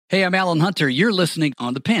Hey, I'm Alan Hunter. You're listening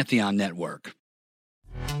on the Pantheon Network.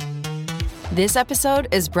 This episode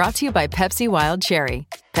is brought to you by Pepsi Wild Cherry.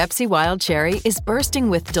 Pepsi Wild Cherry is bursting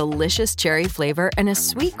with delicious cherry flavor and a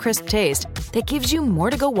sweet, crisp taste that gives you more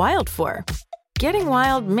to go wild for. Getting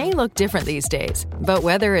wild may look different these days, but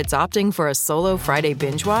whether it's opting for a solo Friday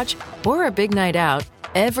binge watch or a big night out,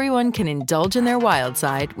 everyone can indulge in their wild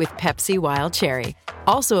side with Pepsi Wild Cherry.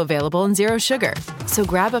 Also available in Zero Sugar. So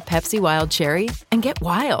grab a Pepsi Wild Cherry and get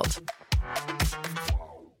wild.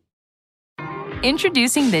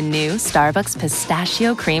 Introducing the new Starbucks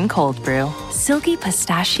Pistachio Cream Cold Brew. Silky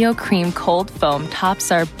pistachio cream cold foam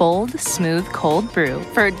tops our bold, smooth cold brew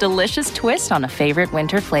for a delicious twist on a favorite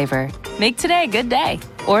winter flavor. Make today a good day.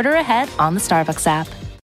 Order ahead on the Starbucks app.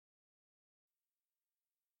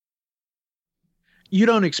 You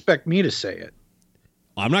don't expect me to say it.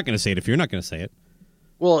 I'm not going to say it if you're not going to say it.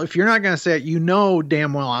 Well, if you're not going to say it, you know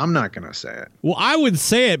damn well I'm not going to say it. Well, I would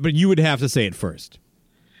say it, but you would have to say it first.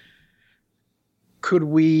 Could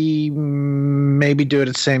we maybe do it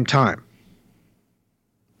at the same time?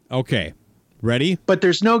 Okay. Ready? But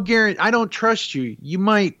there's no guarantee. I don't trust you. You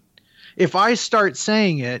might, if I start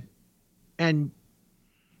saying it and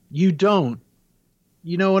you don't,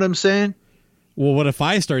 you know what I'm saying? Well, what if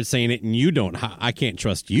I start saying it and you don't? I can't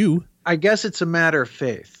trust you. I guess it's a matter of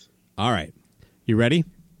faith. All right. You ready?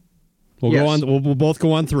 We'll Yes. go on. We'll both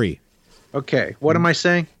go on 3. Okay. What am I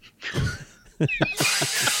saying?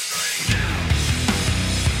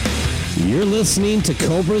 You're listening to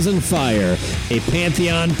Cobras and Fire, a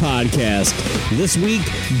Pantheon podcast. This week,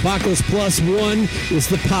 Bacchus Plus One is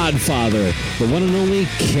the Podfather, the one and only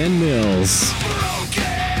Ken Mills.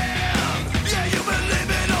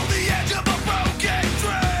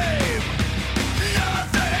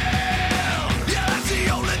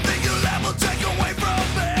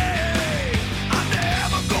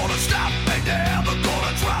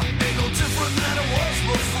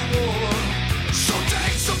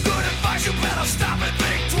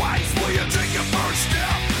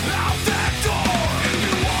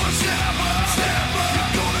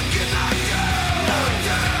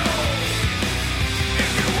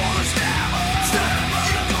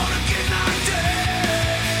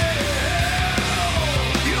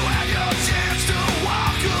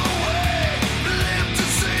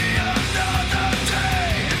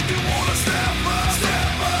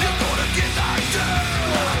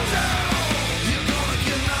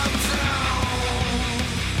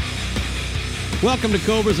 Welcome to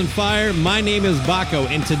Cobras and Fire. My name is Baco,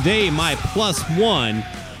 and today my plus one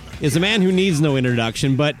is a man who needs no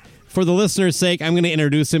introduction, but for the listener's sake, I'm going to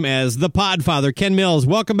introduce him as the Podfather, Ken Mills.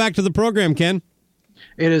 Welcome back to the program, Ken.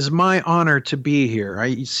 It is my honor to be here.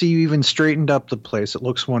 I see you even straightened up the place. It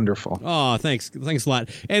looks wonderful. Oh, thanks. Thanks a lot.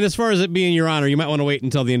 And as far as it being your honor, you might want to wait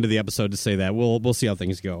until the end of the episode to say that. We'll see how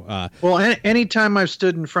things go. Well, any time I've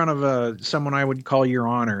stood in front of someone I would call your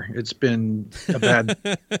honor, it's been a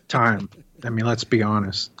bad time. I mean, let's be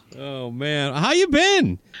honest. Oh, man. How you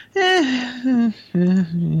been?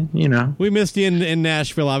 You know. We missed you in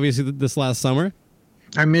Nashville, obviously, this last summer.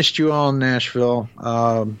 I missed you all in Nashville.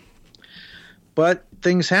 But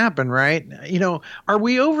things happen, right? You know, are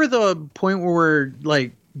we over the point where we're,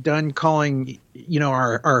 like, done calling, you know,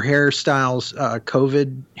 our hairstyles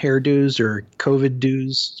COVID hairdos or COVID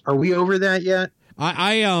do's? Are we over that yet?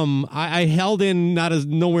 I held in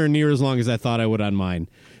nowhere near as long as I thought I would on mine.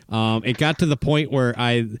 It got to the point where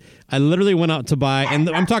I literally went out to buy, and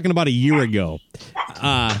I'm talking about a year ago.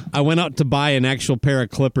 I went out to buy an actual pair of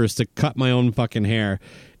clippers to cut my own fucking hair,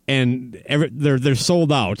 and they're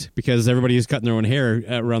sold out because everybody was cutting their own hair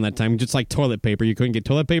around that time. Just like toilet paper, you couldn't get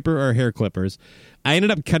toilet paper or hair clippers. I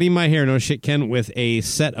ended up cutting my hair, no shit, Ken, with a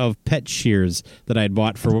set of pet shears that I had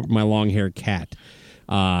bought for my long haired cat.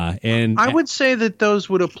 And I would say that those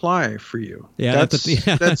would apply for you. Yeah, that's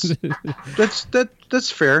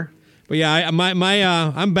fair. But yeah,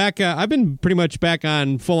 I'm back. I've been pretty much back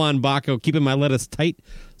on full on Baco, keeping my lettuce tight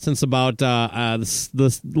since about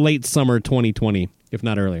this late summer 2020, if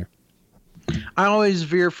not earlier. I always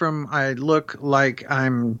veer from. I look like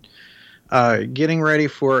I'm getting ready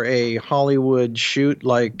for a Hollywood shoot,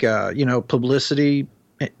 like publicity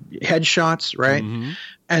headshots, right? Mm-hmm.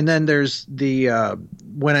 And then there's the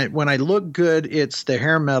when I look good, it's the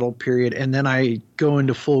hair metal period, and then I go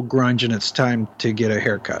into full grunge, and it's time to get a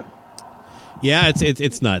haircut. Yeah,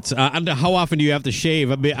 it's nuts. How often do you have to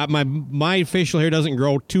shave? I mean, my facial hair doesn't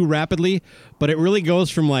grow too rapidly, but it really goes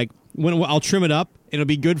from like when I'll trim it up, it'll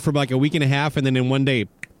be good for like a week and a half, and then in one day,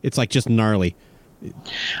 it's like just gnarly.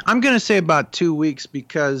 I'm going to say about 2 weeks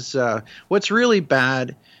because what's really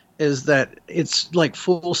bad is that it's like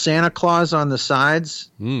full Santa Claus on the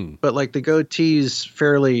sides, but like the goatee's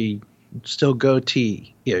fairly still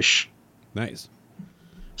goatee-ish. Nice.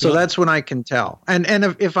 So that's when I can tell. And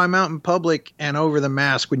if I'm out in public and over the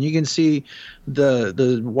mask, when you can see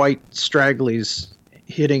the white stragglies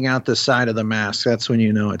hitting out the side of the mask, that's when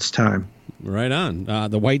you know it's time. Right on.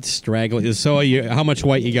 The white stragglies. So how much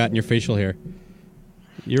white you got in your facial hair?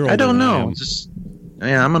 You're older I don't than I know. am.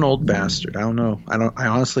 Yeah, I'm an old bastard. I don't know. I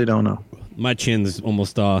honestly don't know. My chin's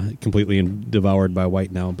almost completely devoured by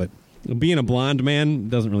white now, but being a blonde man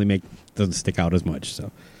doesn't stick out as much.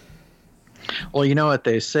 So, well, you know what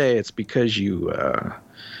they say. It's because you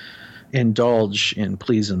indulge in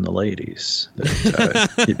pleasing the ladies.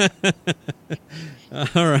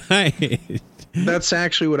 All right. That's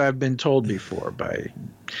actually what I've been told before by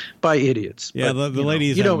idiots. Yeah, but, the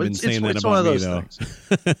ladies have been saying that about me, though.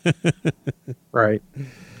 Right.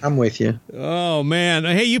 I'm with you. Oh, man.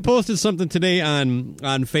 Hey, you posted something today on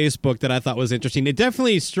Facebook that I thought was interesting. It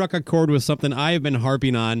definitely struck a chord with something I have been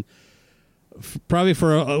harping on probably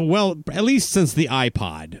for, at least since the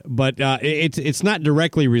iPod. But it's not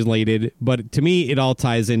directly related, but to me, it all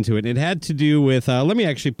ties into it. It had to do with, let me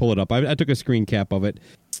actually pull it up. I took a screen cap of it.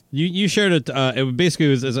 You shared it. It basically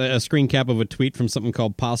was a screen cap of a tweet from something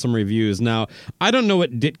called Possum Reviews. Now, I don't know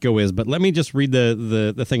what Ditko is, but let me just read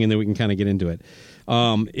the thing and then we can kind of get into it.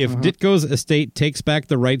 If Ditko's estate takes back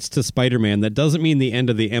the rights to Spider-Man, that doesn't mean the end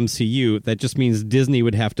of the MCU. That just means Disney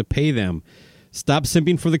would have to pay them. Stop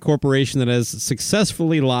simping for the corporation that has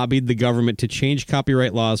successfully lobbied the government to change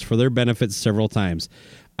copyright laws for their benefit several times.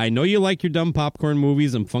 I know you like your dumb popcorn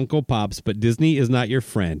movies and Funko Pops, but Disney is not your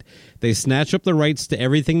friend. They snatch up the rights to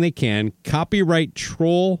everything they can, copyright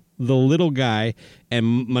troll the little guy,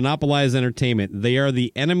 and monopolize entertainment. They are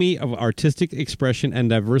the enemy of artistic expression and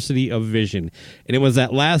diversity of vision. And it was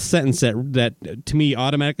that last sentence that to me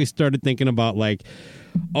automatically started thinking about, like,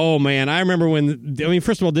 oh, man, I remember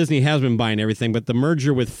first of all, Disney has been buying everything, but the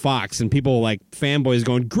merger with Fox and people like fanboys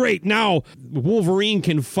going, great, now Wolverine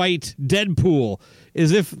can fight Deadpool.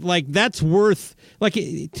 As if, like, that's worth, like,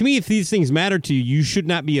 to me, if these things matter to you, you should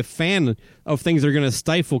not be a fan of things that are going to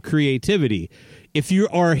stifle creativity. If you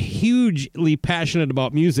are hugely passionate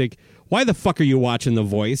about music, why the fuck are you watching The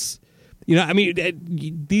Voice? You know, I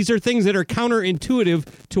mean, these are things that are counterintuitive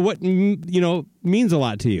to what, means a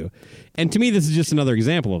lot to you. And to me, this is just another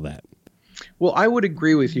example of that. Well, I would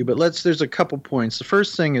agree with you, but there's a couple points. The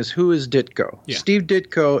first thing is, who is Ditko? Yeah. Steve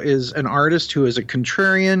Ditko is an artist who is a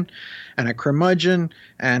contrarian and a curmudgeon,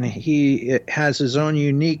 and he has his own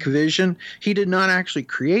unique vision. He did not actually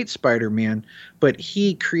create Spider-Man, but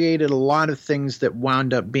he created a lot of things that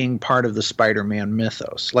wound up being part of the Spider-Man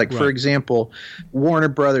mythos. Like, for example, Warner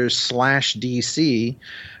Brothers / DC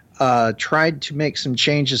tried to make some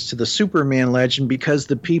changes to the Superman legend because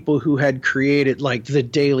the people who had created, like, the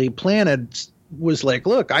Daily Planet was like,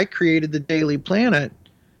 look, I created the Daily Planet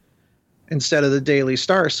instead of the Daily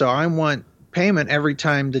Star, so I want payment every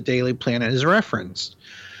time the Daily Planet is referenced.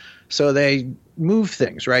 So they moved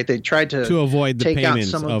things, right? They tried to avoid the take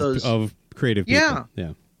payments out some of those of creative people.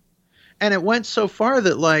 Yeah. And it went so far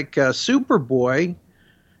that, like, Superboy,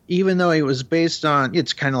 even though it was based on,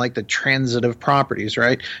 it's kind of like the transitive properties,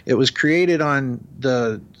 right? It was created on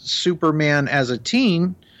the Superman as a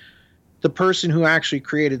teen. The person who actually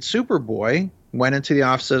created Superboy went into the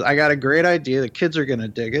office and said, I got a great idea. The kids are going to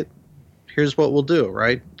dig it. Here's what we'll do,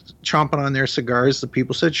 right? Chomping on their cigars, the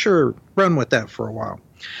people said, sure, run with that for a while.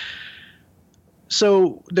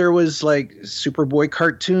 So there was, like, Superboy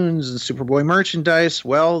cartoons and Superboy merchandise.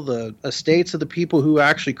 Well, the estates of the people who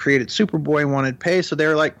actually created Superboy wanted pay, so they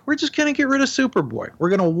were like, we're just going to get rid of Superboy. We're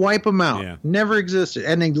going to wipe him out. Yeah. Never existed.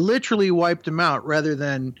 And they literally wiped him out rather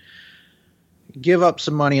than give up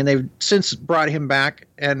some money, and they've since brought him back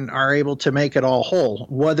and are able to make it all whole.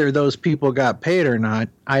 Whether those people got paid or not,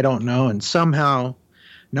 I don't know, and somehow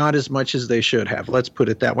not as much as they should have. Let's put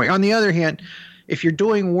it that way. On the other hand, if you're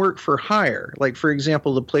doing work for hire, like, for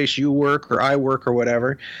example, the place you work or I work or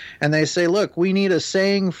whatever, and they say, look, we need a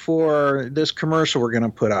saying for this commercial we're going to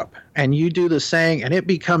put up, and you do the saying, and it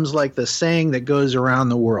becomes like the saying that goes around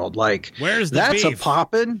the world, like, where's the that's beef? A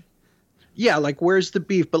poppin'. Yeah, like, where's the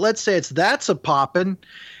beef? But let's say that's a poppin',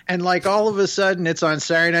 and, like, all of a sudden it's on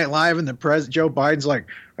Saturday Night Live, and Joe Biden's like,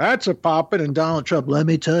 that's a poppin', and Donald Trump, let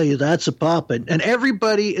me tell you, that's a poppin', and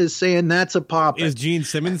everybody is saying that's a poppin'. Is Gene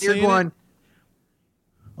Simmons saying going, it?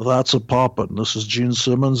 Well, that's a poppin'. This is Gene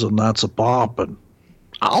Simmons, and that's a poppin'.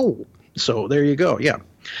 Ow! So there you go. Yeah.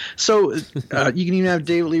 So you can even have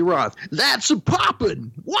David Lee Roth. That's a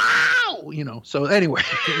poppin'. Wow! So anyway.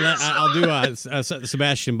 I'll do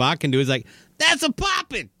Sebastian Bach can do. It's like, that's a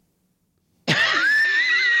poppin'.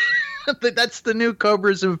 That's the new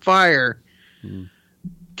Cobras and Fire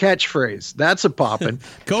catchphrase. That's a poppin'.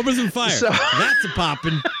 Cobras and Fire. That's a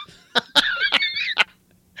poppin'.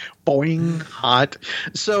 Boing, hot.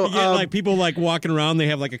 So You get, like people like walking around, they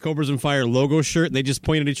have like a Cobras and Fire logo shirt, and they just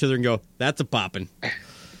point at each other and go, "That's a poppin'."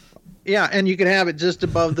 yeah, and you can have it just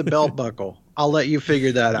above the belt buckle. I'll let you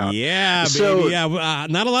figure that out. Yeah, So- baby. Yeah,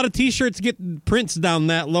 not a lot of T-shirts get prints down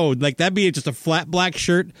that low. Like that'd be just a flat black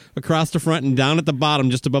shirt across the front and down at the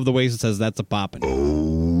bottom, just above the waist, it says "That's a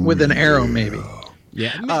poppin'." With an arrow, maybe.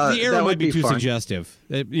 Yeah, the that arrow would might be be too fun. suggestive.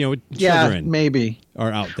 Children Yeah, maybe. are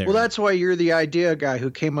out there. Well, that's why you're the idea guy who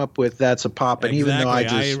came up with "That's a poppin'," even though I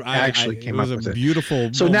just actually came up with it. It was it. a beautiful.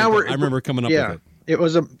 So moment now that we're. I remember coming up with it. It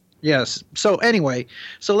was a. Yes. So anyway,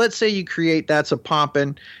 so let's say you create "That's a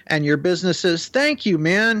Poppin'" and your business says, "Thank you,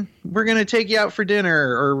 man. We're going to take you out for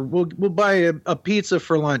dinner, or we'll buy a pizza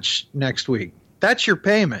for lunch next week." That's your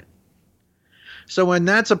payment. So when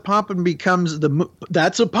 "That's a Poppin" becomes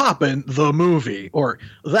 "That's a Poppin" the movie, or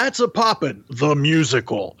 "That's a Poppin" the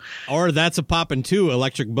musical, Or "That's a poppin' too,"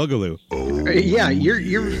 Electric Boogaloo. yeah,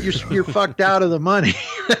 you're fucked out of the money.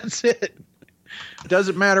 That's it.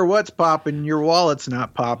 Doesn't matter what's popping, your wallet's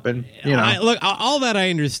not popping. You know. Look, all that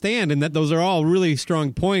I understand, and that those are all really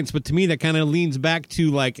strong points. But to me, that kind of leans back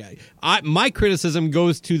to like my criticism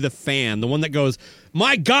goes to the fan, the one that goes,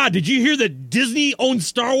 "My God, did you hear that Disney owns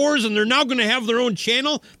Star Wars and they're now going to have their own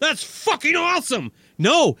channel? That's fucking awesome."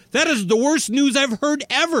 No, that is the worst news I've heard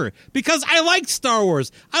ever, because I like Star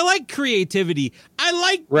Wars. I like creativity. I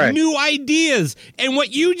like new ideas. And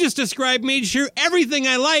what you just described made sure everything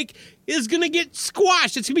I like is going to get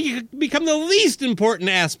squashed. It's going to become the least important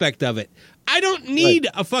aspect of it. I don't need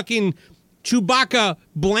a fucking Chewbacca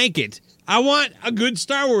blanket. I want a good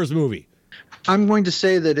Star Wars movie. I'm going to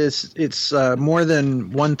say that it's more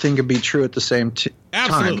than one thing could be true at the same time.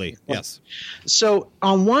 Absolutely, yes. So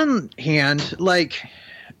on one hand, like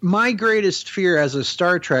my greatest fear as a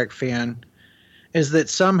Star Trek fan is that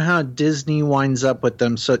somehow Disney winds up with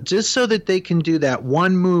them, so just so that they can do that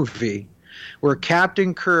one movie where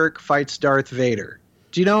Captain Kirk fights Darth Vader.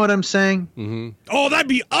 Do you know what I'm saying? Mm-hmm. Oh, that'd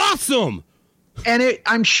be awesome. And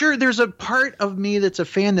I'm sure there's a part of me that's a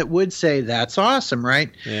fan that would say that's awesome, right?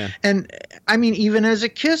 Yeah. And I mean, even as a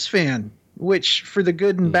Kiss fan, which for the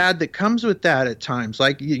good and bad that comes with that at times,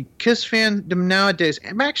 like Kiss fandom nowadays,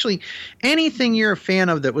 actually anything you're a fan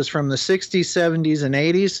of that was from the 60s, 70s, and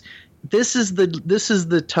 80s, this is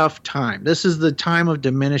the tough time. This is the time of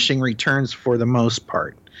diminishing returns for the most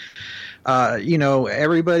part.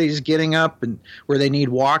 Everybody's getting up and where they need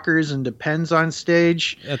walkers and depends on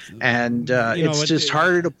stage, it's just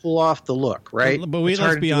harder to pull off the look, right? But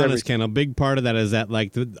let's be honest, Ken. A big part of that is that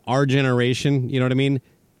like our generation, you know what I mean,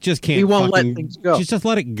 just can't. We won't let things go. Just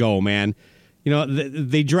let it go, man. You know,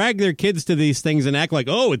 they drag their kids to these things and act like,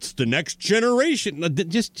 oh, it's the next generation.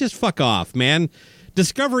 Just fuck off, man.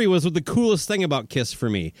 Discovery was the coolest thing about Kiss for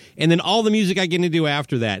me, and then all the music I get to do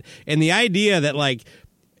after that, and the idea that like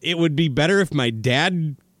it would be better if my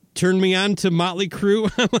dad turned me on to Motley Crue.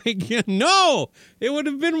 I'm like, yeah, no, it would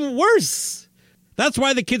have been worse. That's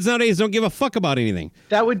why the kids nowadays don't give a fuck about anything.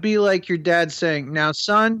 That would be like your dad saying, "Now,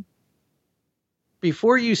 son,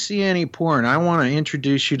 before you see any porn, I want to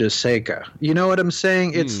introduce you to Seika." You know what I'm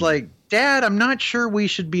saying? It's like, Dad, I'm not sure we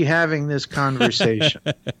should be having this conversation.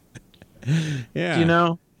 Yeah. You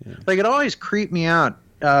know? Yeah. Like, it always creeped me out.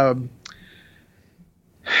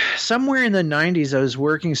 Somewhere in the 90s, I was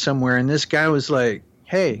working somewhere, and this guy was like,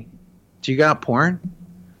 "Hey, do you got porn?"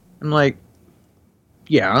 I'm like,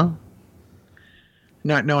 "Yeah."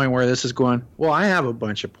 Not knowing where this is going. "Well, I have a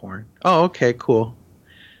bunch of porn." "Oh, okay, cool.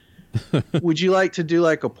 Would you like to do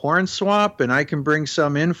like a porn swap, and I can bring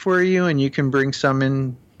some in for you and you can bring some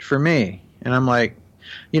in for me?" And I'm like,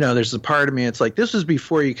 there's a part of me, it's like, this was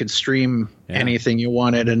before you could stream anything you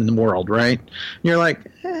wanted in the world, right? And you're like,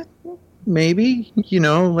 maybe,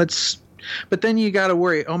 let's, but then you got to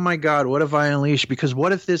worry, oh my God, what if I unleash? Because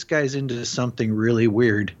what if this guy's into something really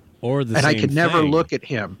weird? Or the and same I could never thing. look at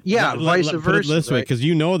him. Yeah, vice versa. Put it this way, right?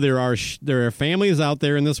 because there are families out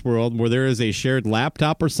there in this world where there is a shared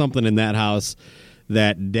laptop or something in that house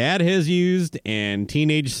that dad has used and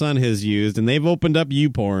teenage son has used, and they've opened up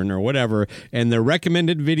YouPorn or whatever, and their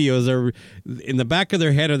recommended videos are in the back of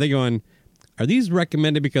their head. Are they going, are these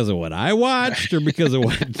recommended because of what I watched or because of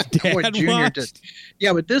what dad What Junior watched? did.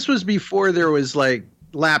 Yeah, but this was before there was like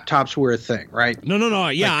laptops were a thing, right? No.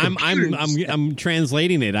 Yeah, Like I'm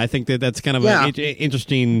translating it. I think that's kind of an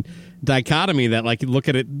interesting dichotomy. That, like, look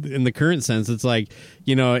at it in the current sense. It's like,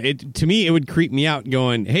 to me, it would creep me out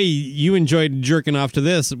going, hey, you enjoyed jerking off to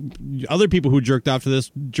this. Other people who jerked off to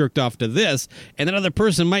this, and that other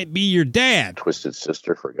person might be your dad. Twisted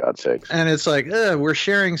sister, for God's sakes. And it's like, we're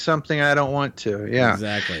sharing something I don't want to. Yeah,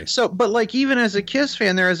 exactly. So, but like, even as a Kiss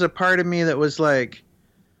fan, there is a part of me that was like,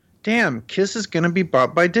 damn, Kiss is going to be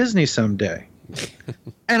bought by Disney someday.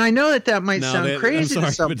 And I know that might sound crazy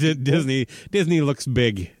to some people. Disney looks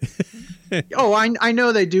big. Oh, I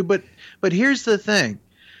know they do, but here's the thing.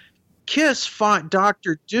 Kiss fought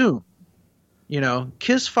Doctor Doom.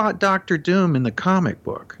 Kiss fought Doctor Doom in the comic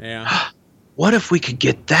book. Yeah. What if we could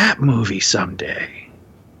get that movie someday?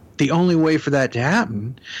 The only way for that to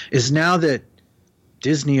happen is now that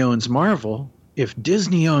Disney owns Marvel. If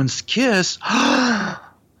Disney owns Kiss,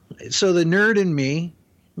 so the nerd in me,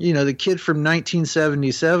 the kid from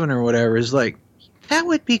 1977 or whatever, is like, that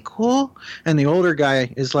would be cool. And the older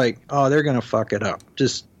guy is like, oh, they're going to fuck it up.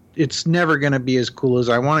 It's never going to be as cool as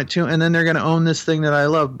I want it to. And then they're going to own this thing that I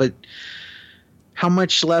love. But how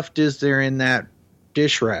much left is there in that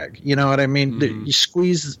dish rag? You know what I mean? Mm-hmm. You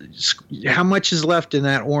squeeze, how much is left in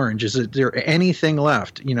that orange? Is there anything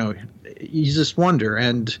left? You just wonder.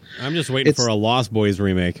 And I'm just waiting for a Lost Boys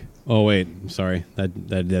remake. Oh, wait. Sorry.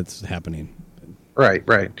 That's happening. Right.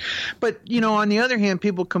 But, on the other hand,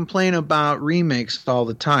 people complain about remakes all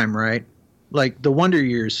the time, right? Like the Wonder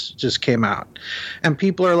Years just came out. And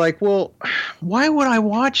people are like, well, why would I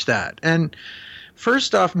watch that? And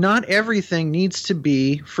first off, not everything needs to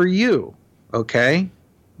be for you, okay?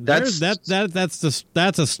 That's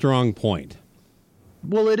a strong point.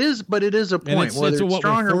 Well, it is, but it is a point. And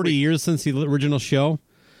it's 40 years since the original show?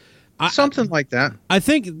 Something like that. I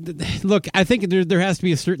think there has to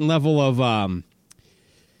be a certain level of...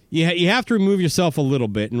 You have to remove yourself a little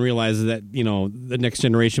bit and realize that, the next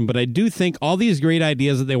generation. But I do think all these great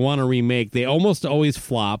ideas that they want to remake, they almost always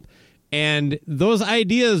flop. And those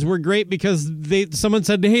ideas were great because someone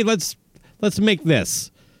said, hey, let's make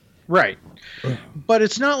this. Right. But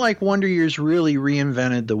it's not like Wonder Years really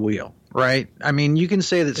reinvented the wheel, right? I mean, you can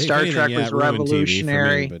say that Star Trek was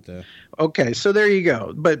revolutionary. TV for me, Okay, so there you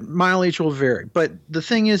go. But mileage will vary. But the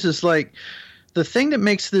thing is like, the thing that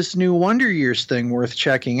makes this new Wonder Years thing worth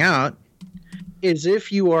checking out is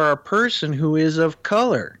if you are a person who is of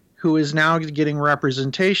color, who is now getting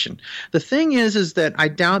representation. The thing is that I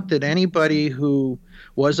doubt that anybody who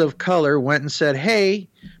was of color went and said, hey,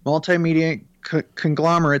 multimedia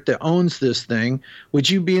conglomerate that owns this thing, would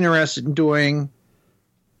you be interested in doing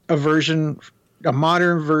a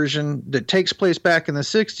modern version that takes place back in the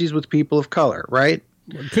 60s with people of color, right?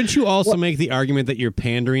 Couldn't you also make the argument that you're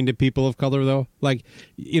pandering to people of color, though? Like,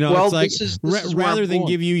 it's like, this is rather than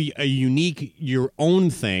give you a unique, your own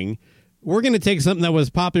thing, we're going to take something that was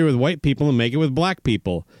popular with white people and make it with black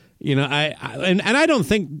people. I don't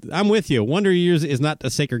think, I'm with you. Wonder Years is not a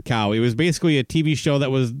sacred cow. It was basically a TV show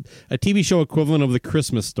that was a TV show equivalent of The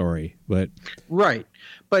Christmas Story. Right.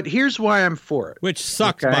 But here's why I'm for it. Which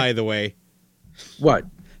sucks, by the way. What?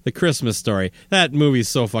 The Christmas Story. That movie's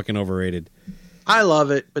so fucking overrated. I love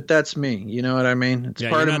it, but that's me. You know what I mean? It's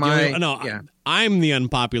part of my... I'm the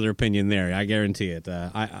unpopular opinion there. I guarantee it.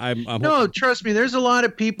 No, trust me. There's a lot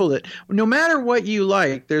of people that, no matter what you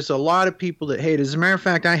like, there's a lot of people that hate. As a matter of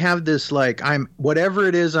fact, I have this whatever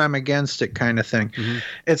it is, I'm against it kind of thing. Mm-hmm.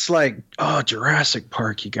 It's like, oh, Jurassic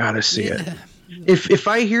Park, you got to see it. If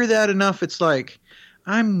I hear that enough, it's like,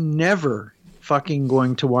 I'm never fucking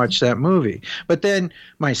going to watch that movie. But then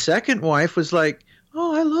my second wife was like,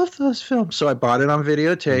 oh, I love those films. So I bought it on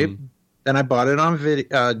videotape. Mm-hmm. Then I bought it on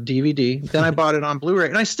DVD. Then I bought it on Blu-ray.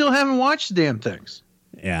 And I still haven't watched the damn things.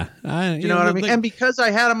 Yeah. You know what I mean? And because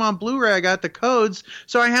I had them on Blu-ray, I got the codes.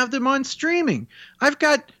 So I have them on streaming. I've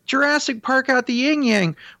got Jurassic Park Out the Yin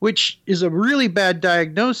Yang, which is a really bad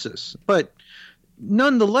diagnosis. But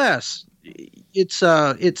nonetheless, it's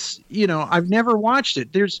I've never watched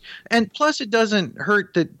it. And plus it doesn't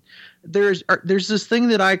hurt that there's this thing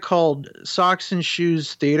that I called Socks and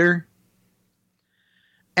Shoes Theater.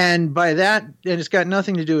 And by that, and it's got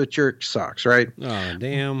nothing to do with jerk socks, right? Oh,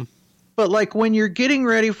 damn. But like when you're getting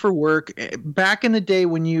ready for work, back in the day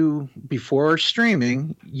before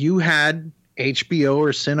streaming, you had HBO or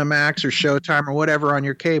Cinemax or Showtime or whatever on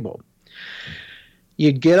your cable.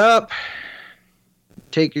 You'd get up,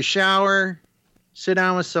 take your shower, sit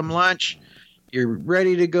down with some lunch. You're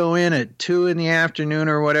ready to go in at 2 p.m.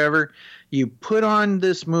 or whatever. You put on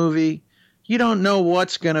this movie. you don't know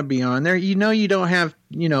what's going to be on there. You know, you don't have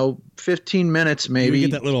 15 minutes maybe. You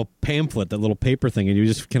get that little pamphlet, that little paper thing, and you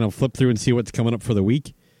just kind of flip through and see what's coming up for the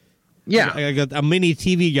week. Yeah, I got a mini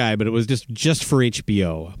TV guide, but it was just for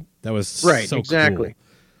HBO. That was right, so exactly. Cool.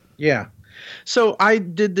 Yeah. So I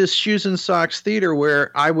did this shoes and socks theater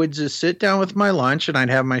where I would just sit down with my lunch and I'd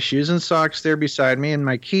have my shoes and socks there beside me and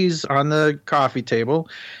my keys on the coffee table.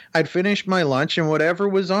 I'd finish my lunch and whatever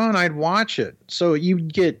was on, I'd watch it. So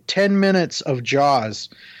you'd get 10 minutes of Jaws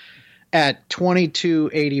at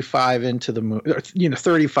 22:85 into the movie,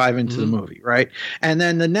 35 into the movie, right? And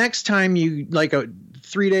then the next time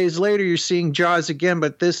 3 days later, you're seeing Jaws again,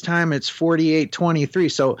 but this time it's 48:23.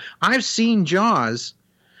 So I've seen Jaws.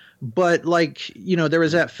 But there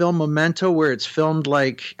was that film Memento where it's filmed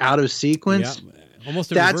like out of sequence. Yeah,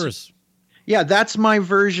 almost in reverse. Yeah, that's my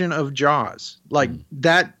version of Jaws. Like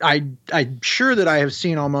that, I'm sure that I have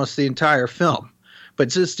seen almost the entire film, but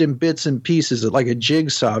just in bits and pieces, like a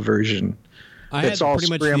jigsaw version. I had all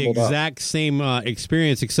pretty much the exact same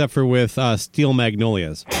experience, except for with Steel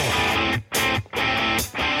Magnolias.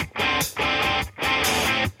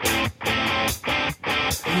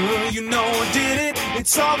 You know I did it.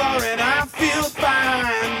 It's over and I feel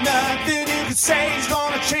fine. Nothing you can say is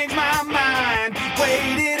gonna change my mind.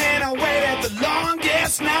 Waited and I waited the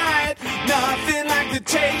longest night. Nothing like the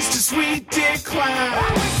taste of sweet decline. I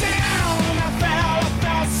went down and I fell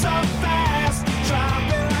so fast.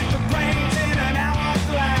 Dropping like the brains in an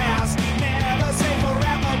hourglass. Never say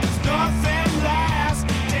forever, 'cause nothing lasts.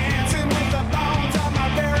 Dancing with the bones of my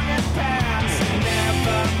very past.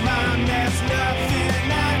 Never mind, there's nothing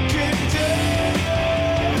I can do.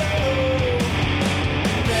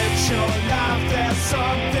 Your life, there's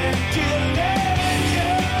something killing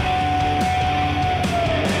you.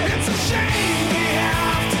 It's a shame we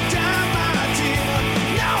have to die, my dear.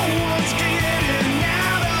 No one's getting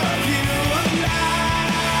out of you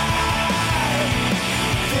alive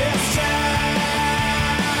this time.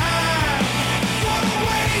 What a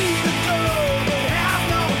way to go, but have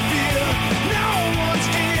no fear. No one's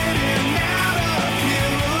getting out of you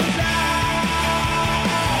alive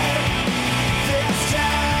this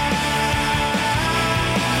time.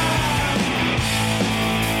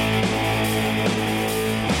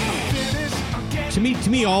 To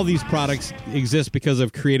me, all these products exist because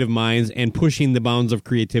of creative minds and pushing the bounds of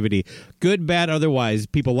creativity. Good, bad, otherwise.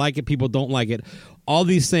 People like it, people don't like it. All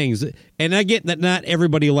these things. And I get that not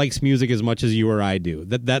everybody likes music as much as you or I do.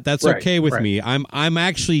 That's right, okay with me. I'm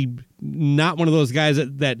actually not one of those guys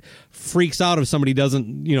that freaks out if somebody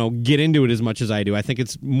doesn't, get into it as much as I do. I think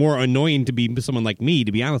it's more annoying to be someone like me,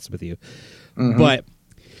 to be honest with you. Mm-hmm. But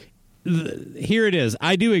here it is.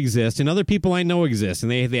 I do exist, and other people I know exist,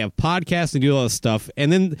 and they have podcasts and do all this stuff.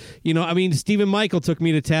 And then, Stephen Michael took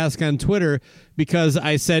me to task on Twitter because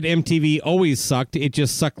I said MTV always sucked. It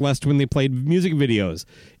just sucked less when they played music videos.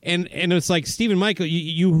 And it's like, Stephen Michael,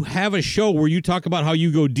 you have a show where you talk about how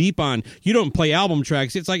you go deep on. You don't play album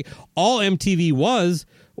tracks. It's like all MTV was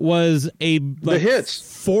the hits.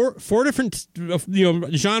 Four different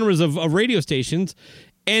genres of radio stations.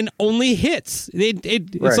 And only hits.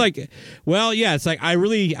 It's like, well, yeah, it's like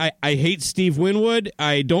I hate Steve Winwood.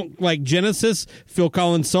 I don't like Genesis. Phil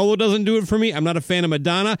Collins solo doesn't do it for me. I'm not a fan of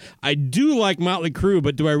Madonna. I do like Motley Crue,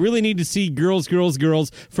 but do I really need to see Girls, Girls,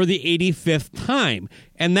 Girls for the 85th time?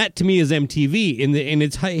 And that to me is MTV in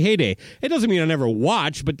its heyday. It doesn't mean I never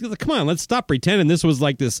watch, but come on, let's stop pretending this was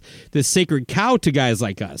like this sacred cow to guys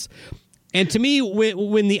like us. And to me,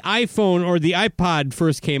 when the iPhone or the iPod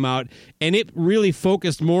first came out, and it really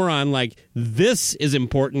focused more on, like, this is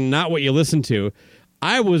important, not what you listen to,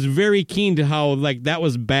 I was very keen to how, like, that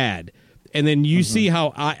was bad. And then you see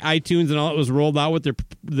how iTunes and all that was rolled out with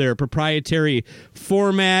their proprietary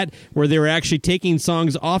format, where they were actually taking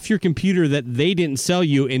songs off your computer that they didn't sell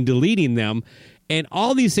you and deleting them. And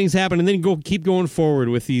all these things happen, and then keep going forward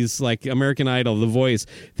with these, like American Idol, The Voice.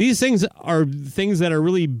 These things are things that are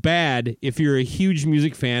really bad if you're a huge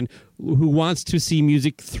music fan who wants to see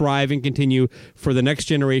music thrive and continue for the next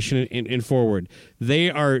generation and forward. They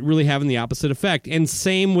are really having the opposite effect. And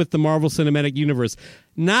same with the Marvel Cinematic Universe.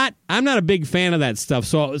 I'm not a big fan of that stuff,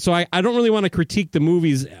 so I don't really want to critique the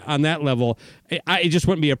movies on that level. It just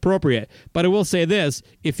wouldn't be appropriate. But I will say this: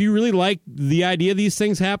 if you really like the idea of these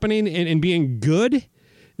things happening and being good,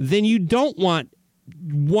 then you don't want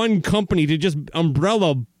one company to just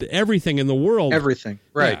umbrella everything in the world. Everything,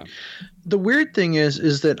 right. Yeah. The weird thing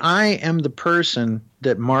is that I am the person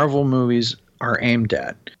that Marvel movies are aimed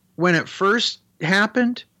at. When it first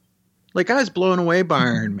happened, like, I was blown away by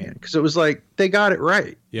Iron Man because it was like they got it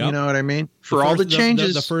right. Yep. You know what I mean? For all the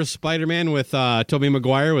changes. The first Spider-Man with Tobey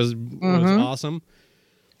Maguire was awesome.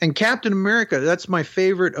 And Captain America, that's my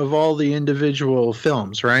favorite of all the individual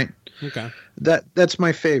films, right? Okay. That's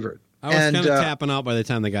my favorite. I was kind of tapping out by the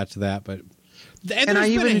time they got to that, but there's been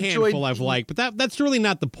a handful I've liked, but that's really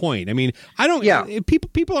not the point. I mean, I don't. Yeah.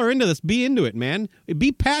 People are into this. Be into it, man.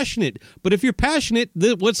 Be passionate. But if you're passionate,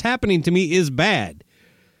 what's happening to me is bad.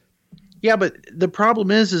 Yeah, but the problem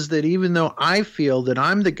is that even though I feel that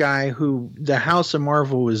I'm the guy who the House of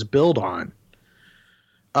Marvel was built on,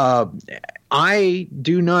 I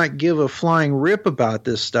do not give a flying rip about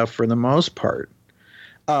this stuff for the most part.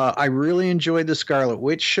 I really enjoyed the Scarlet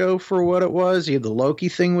Witch show for what it was. Yeah, the Loki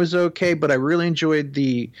thing was okay, but I really enjoyed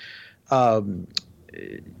the Falcon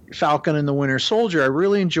and the Winter Soldier. I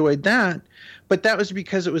really enjoyed that, but that was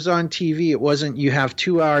because it was on TV. It wasn't you have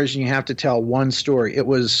 2 hours and you have to tell one story. It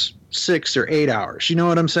was 6 or 8 hours. You know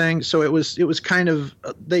what I'm saying? So it was kind of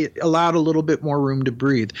they allowed a little bit more room to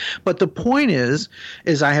breathe. But the point is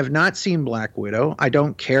I have not seen Black Widow. I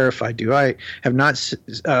don't care if I do. I have not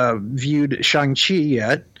viewed Shang-Chi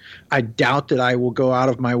yet. I doubt that I will go out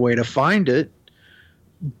of my way to find it.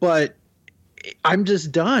 But I'm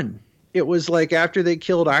just done. It was like after they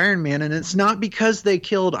killed Iron Man, and it's not because they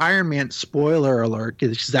killed Iron Man, spoiler alert,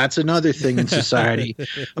 because that's another thing in society.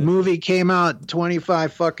 A movie came out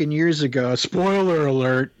 25 fucking years ago, spoiler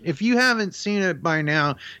alert. If you haven't seen it by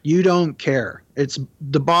now, you don't care. It's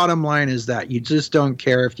the bottom line is that you just don't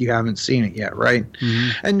care if you haven't seen it yet, right?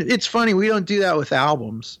 Mm-hmm. And it's funny, we don't do that with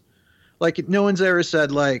albums. Like, no one's ever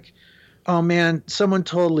said, like, oh, man, someone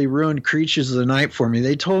totally ruined Creatures of the Night for me.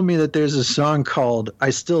 They told me that there's a song called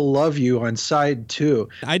I Still Love You on side 2.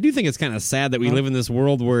 I do think it's kind of sad that we live in this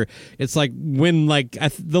world where it's like when, like,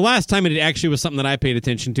 the last time it actually was something that I paid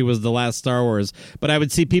attention to was the last Star Wars. But I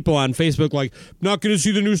would see people on Facebook like, not going to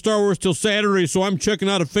see the new Star Wars till Saturday, so I'm checking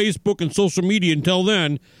out of Facebook and social media until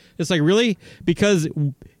then. It's like, really? Because...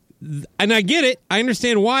 And I get it. I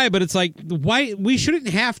understand why, but it's like, why we shouldn't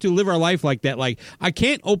have to live our life like that. Like, I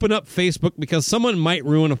can't open up Facebook because someone might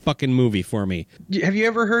ruin a fucking movie for me. Have you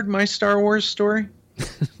ever heard my Star Wars story?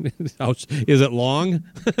 Is it long?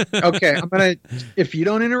 Okay, I'm gonna. If you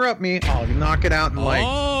don't interrupt me, I'll knock it out in like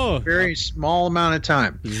a very small amount of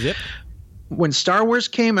time. Zip. When Star Wars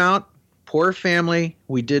came out, poor family,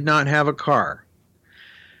 we did not have a car.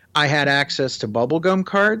 I had access to bubblegum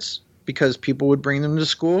cards because people would bring them to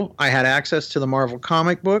school. I had access to the Marvel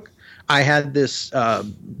comic book. I had this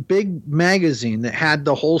big magazine that had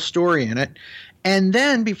the whole story in it. And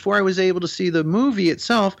then before I was able to see the movie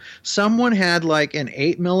itself, someone had like an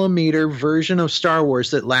 8mm version of Star Wars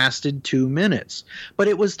that lasted 2 minutes. But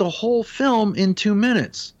it was the whole film in 2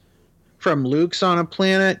 minutes. From Luke's on a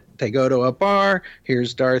planet, they go to a bar,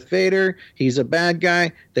 here's Darth Vader, he's a bad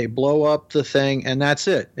guy, they blow up the thing, and that's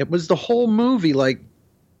it. It was the whole movie, like,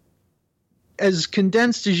 as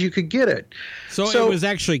condensed as you could get it. So it was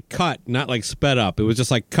actually cut, not like sped up. It was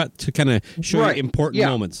just like cut to kind of show you important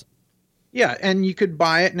moments. Yeah, and you could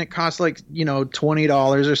buy it, and it cost like,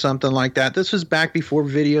 $20 or something like that. This was back before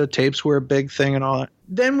videotapes were a big thing and all that.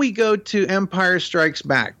 Then we go to Empire Strikes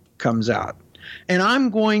Back comes out, and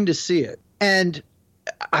I'm going to see it. And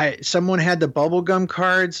someone had the bubblegum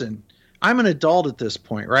cards, and I'm an adult at this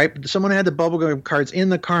point, right? But someone had the bubblegum cards in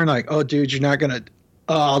the car, and like, oh, dude, you're not going to...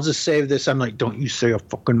 Oh, I'll just save this. I'm like, don't you say a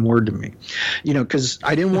fucking word to me, because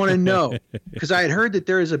I didn't want to know, because I had heard that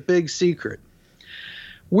there is a big secret.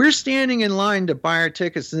 We're standing in line to buy our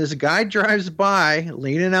tickets, and this guy drives by,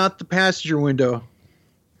 leaning out the passenger window.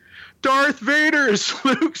 Darth Vader is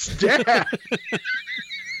Luke's dad.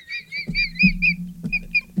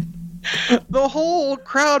 The whole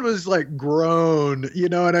crowd was like groan, you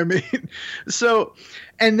know what I mean? So,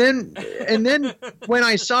 and then when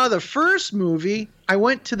I saw the first movie, I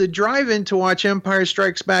went to the drive-in to watch Empire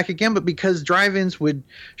Strikes Back again, but because drive-ins would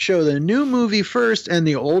show the new movie first and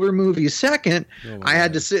the older movie second, I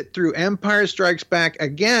had to sit through Empire Strikes Back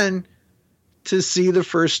again to see the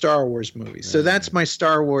first Star Wars movie. So that's my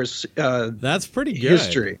Star Wars that's pretty good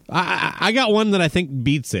history. I got one that I think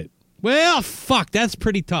beats it. Well, fuck, that's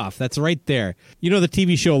pretty tough. That's right there. You know the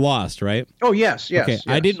TV show Lost, right? Oh, yes. Okay, yes.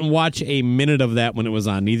 I didn't watch a minute of that when it was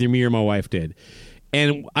on. Neither me or my wife did.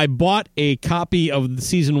 And I bought a copy of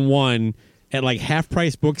season 1 at like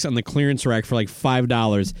half-price books on the clearance rack for like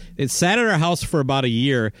 $5. It sat at our house for about a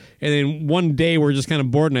year, and then one day we're just kind of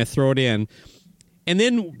bored, and I throw it in. And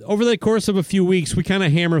then over the course of a few weeks, we kind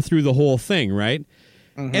of hammer through the whole thing, right?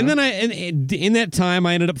 Mm-hmm. And then in that time,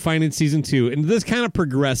 I ended up finding season 2, and this kind of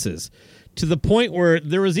progresses to the point where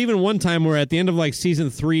there was even one time where at the end of like season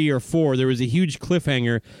 3 or 4, there was a huge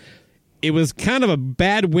cliffhanger, it was kind of a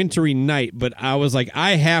bad wintry night, but I was like,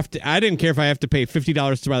 I didn't care if I have to pay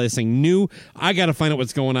 $50 to buy this thing new. I got to find out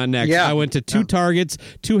what's going on next. Yeah. I went to 2 Targets,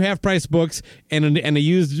 2 half-price books, and a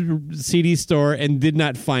used CD store, and did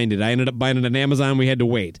not find it. I ended up buying it on Amazon. We had to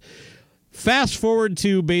wait. Fast forward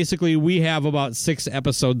to basically we have about 6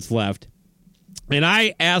 episodes left, and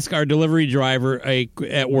I ask our delivery driver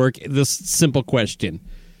at work this simple question.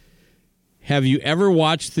 Have you ever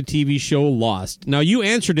watched the TV show Lost? Now, you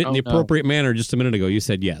answered it in the appropriate manner just a minute ago. You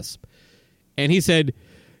said yes. And he said,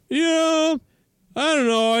 yeah, I don't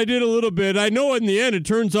know. I did a little bit. I know in the end it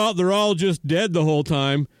turns out they're all just dead the whole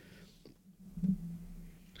time.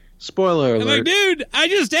 Spoiler alert. I'm like, dude, I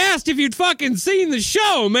just asked if you'd fucking seen the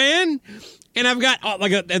show, man. And I've got,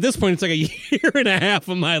 at this point, it's like a year and a half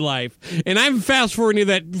of my life. And I'm fast forwarding to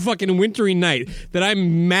that fucking wintry night that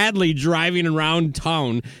I'm madly driving around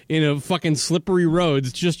town in a fucking slippery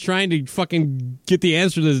roads just trying to fucking get the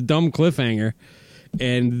answer to this dumb cliffhanger.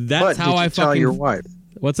 And that's how I fucking... Did you tell your wife?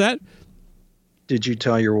 What's that? Did you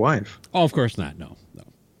tell your wife? Oh, of course not. No.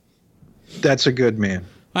 That's a good man.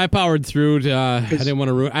 I powered through. I didn't want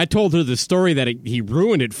to ruin. I told her the story that he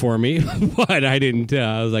ruined it for me, but I didn't.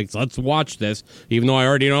 I was like, let's watch this, even though I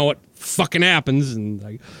already know what fucking happens. And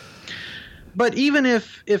like, but even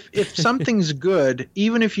if something's good,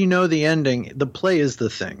 even if you know the ending, the play is the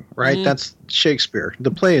thing, right? Mm-hmm. That's Shakespeare.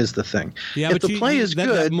 The play is the thing. Yeah, if the play is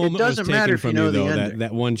good, it doesn't matter if you know the ending.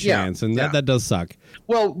 That one chance, and that does suck.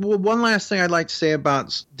 Well, one last thing I'd like to say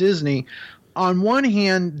about Disney. On one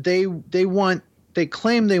hand, they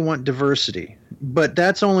claim they want diversity, but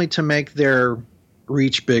that's only to make their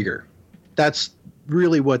reach bigger. That's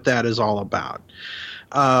really what that is all about.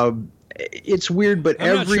 It's weird, but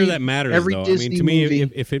I'm not sure that matters, every though. Disney to me, movie,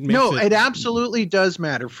 if it makes it absolutely does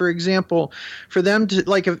matter. For example, for them to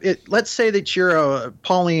let's say that you're a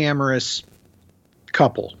polyamorous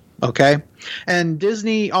couple, okay, and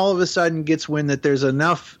Disney all of a sudden gets wind that there's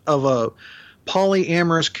enough of a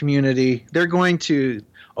polyamorous community, they're going to.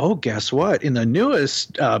 Oh, guess what? In the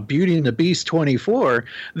newest Beauty and the Beast 24,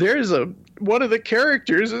 there's one of the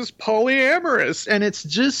characters is polyamorous, and it's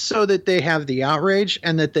just so that they have the outrage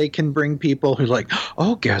and that they can bring people who's like,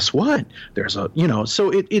 oh, guess what? There's so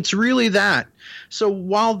it's really that. So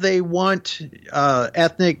while they want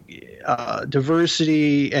ethnic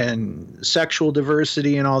diversity and sexual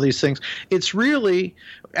diversity and all these things, it's really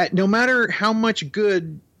no matter how much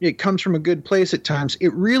good it comes from a good place at times,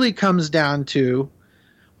 it really comes down to.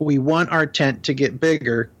 We want our tent to get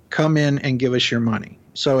bigger. Come in and give us your money.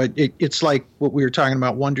 So it's like what we were talking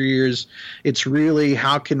about, Wonder Years. It's really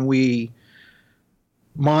how can we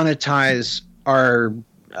monetize our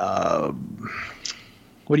what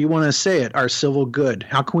do you want to say it? Our civil good.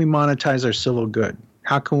 How can we monetize our civil good?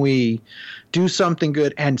 How can we do something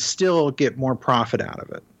good and still get more profit out of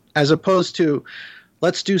it? As opposed to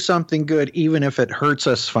let's do something good even if it hurts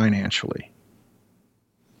us financially.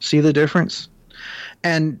 See the difference?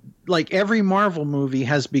 And like every Marvel movie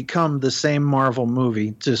has become the same Marvel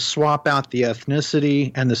movie to swap out the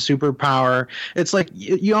ethnicity and the superpower. It's like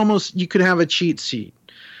you could have a cheat sheet.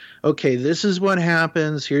 Okay, this is what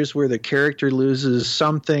happens. Here's where the character loses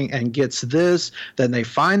something and gets this. Then they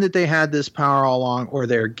find that they had this power all along, or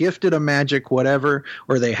they're gifted a magic whatever,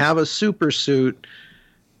 or they have a super suit,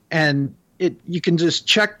 and you can just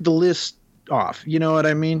check the list off. You know what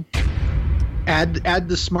I mean? Add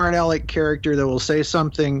the smart aleck character that will say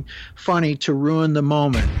something funny to ruin the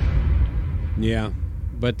moment. Yeah,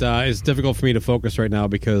 but it's difficult for me to focus right now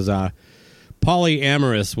because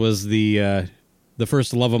polyamorous was the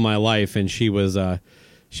first love of my life, and she was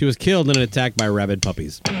killed in an attack by rabid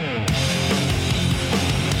puppies.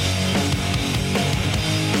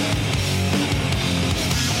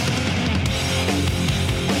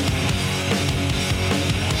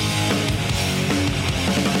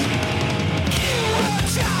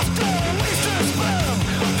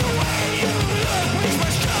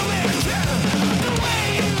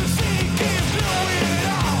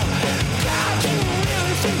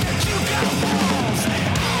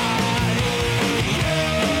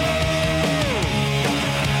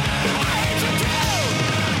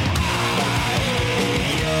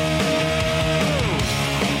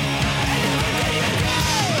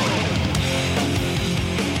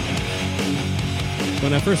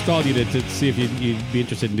 When I first called you to see if you'd be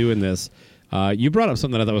interested in doing this, you brought up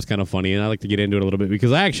something that I thought was kind of funny, and I'd like to get into it a little bit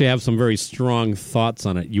because I actually have some very strong thoughts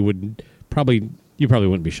on it. You probably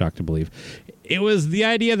wouldn't be shocked to believe. It was the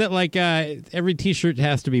idea that like every T-shirt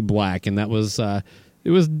has to be black, and that was it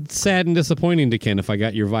was sad and disappointing to Ken if I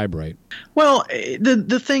got your vibe right. Well,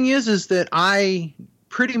 the thing is that I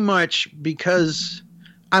pretty much, because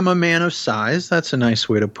I'm a man of size. That's a nice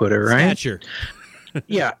way to put it, right? Stature.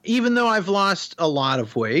 Yeah. Even though I've lost a lot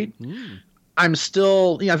of weight, I'm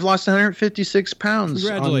still. Yeah, I've lost 156 pounds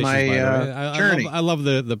on Congratulations, my by the way. journey. I love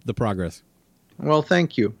the progress. Well,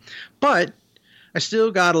 thank you. But I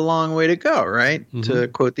still got a long way to go, right? To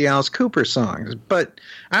quote the Alice Cooper songs. But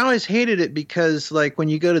I always hated it because, like, when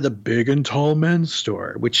you go to the big and tall men's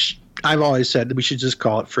store, which I've always said that we should just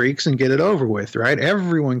call it Freaks and get it over with, right?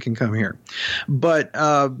 Everyone can come here. But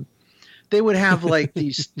they would have, like,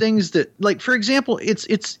 these things that, like, for example,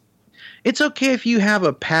 it's okay if you have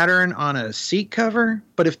a pattern on a seat cover,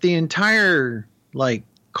 but if the entire, like,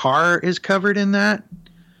 car is covered in that,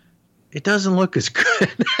 it doesn't look as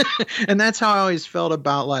good. And that's how I always felt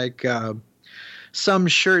about, like, some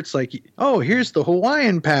shirts, like, oh, here's the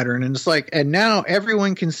Hawaiian pattern. And it's like, and now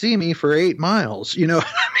everyone can see me for 8 miles. You know what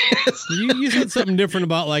I mean? You said something different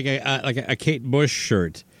about like a Kate Bush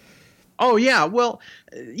shirt. Oh, yeah. Well,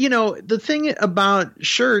 you know, the thing about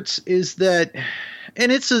shirts is that,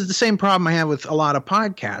 and it's the same problem I have with a lot of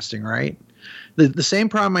podcasting, right? The same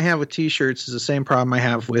problem I have with T-shirts is the same problem I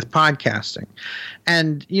have with podcasting.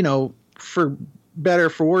 And, you know, for better or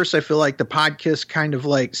for worse, I feel like the podcast kind of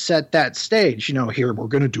like set that stage. You know, here we're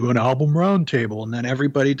going to do an album roundtable, and then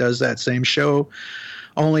everybody does that same show,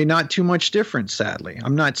 only not too much different, sadly.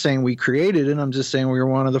 I'm not saying we created it. I'm just saying we were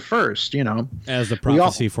one of the first, you know. As the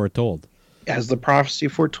prophecy foretold. As the prophecy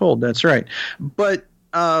foretold, that's right. But,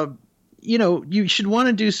 you know, you should want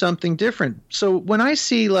to do something different. So when I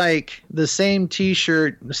see like the same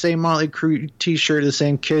T-shirt, the same Motley Crue T-shirt, the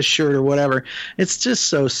same Kiss shirt or whatever, it's just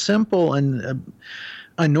so simple and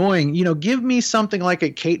annoying. You know, give me something like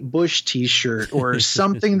a Kate Bush T-shirt or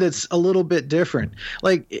something that's a little bit different.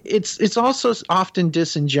 Like it's also often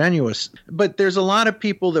disingenuous. But there's a lot of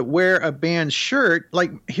people that wear a band shirt.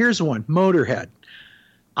 Like here's one, Motorhead.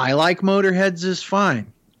 I like Motorhead's is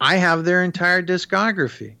fine. I have their entire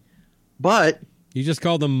discography. But you just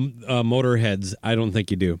called them Motorheads. I don't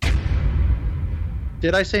think you do.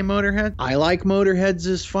 Did I say Motorhead? I like Motorheads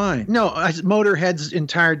is fine. No, Motorhead's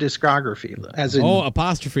entire discography. As in,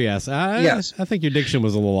 apostrophe S. Yes. I think your diction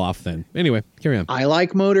was a little off then. Anyway, carry on. I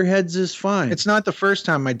like Motorheads is fine. It's not the first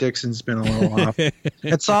time my diction's been a little off.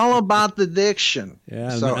 It's all about the diction.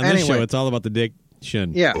 Yeah, so on anyway, this show, it's all about the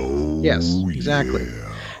diction. Yeah. Yes, exactly.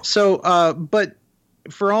 So, but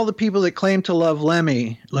for all the people that claim to love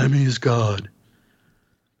Lemmy is God.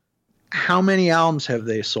 How many albums have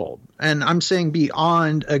they sold? And I'm saying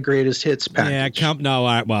beyond a greatest hits package.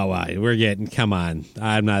 Yeah, we're getting. Come on,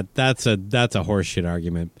 I'm not. That's a horseshit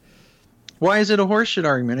argument. Why is it a horseshit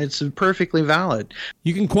argument? It's perfectly valid.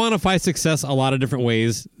 You can quantify success a lot of different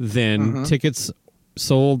ways than tickets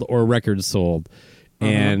sold or records sold,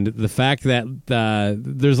 and the fact that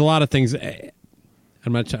there's a lot of things. I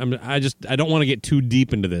don't want to get too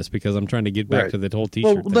deep into this because I'm trying to get back to the whole T-shirt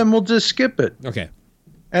Well, thing. then we'll just skip it. Okay.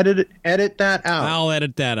 Edit that out. I'll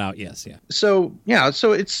edit that out. Yes, yeah. So, yeah,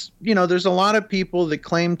 so it's, you know, there's a lot of people that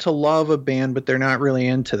claim to love a band, but they're not really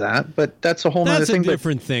into that. But that's a whole other thing. That's a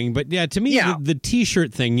different thing. But yeah, to me, the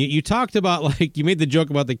T-shirt thing, you talked about, like, you made the joke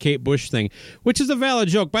about the Kate Bush thing, which is a valid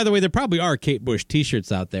joke. By the way, there probably are Kate Bush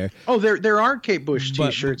T-shirts out there. Oh, there are Kate Bush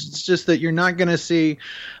T-shirts. It's just that you're not going to see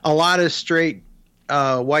a lot of straight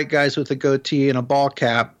white guys with a goatee and a ball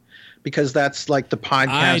cap, because that's like the podcast.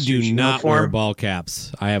 I do not wear ball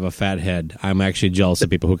caps. I have a fat head. I'm actually jealous of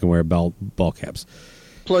people who can wear ball caps.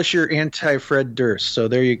 Plus, you're anti-Fred Durst, so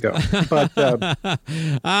there you go. But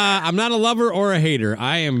I'm not a lover or a hater.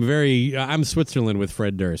 I'm Switzerland with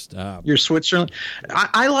Fred Durst. You're Switzerland.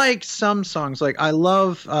 I like some songs. Like I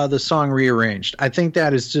love the song "Rearranged." I think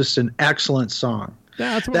that is just an excellent song.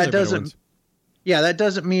 Yeah, that's one of the better ones. Yeah, that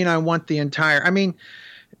doesn't mean I want the entire. I mean,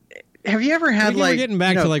 have you ever had we're getting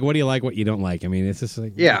back to like what do you like, what you don't like? I mean, it's just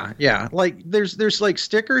like yeah. Like there's like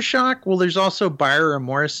Sticker Shock. Well, there's also Buyer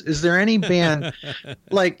Remorse. Is there any band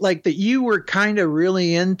like that you were kind of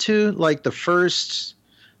really into, like the first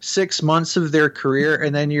 6 months of their career,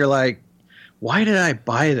 and then you're like, why did I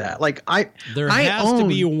buy that? Like there has to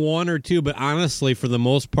be one or two, but honestly, for the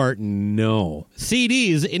most part, no.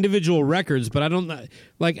 CDs, individual records, but I don't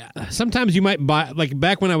like. Sometimes you might buy, like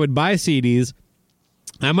back when I would buy CDs,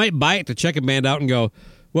 I might buy it to check a band out and go,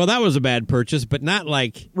 well, that was a bad purchase, but not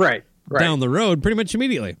like right down the road, pretty much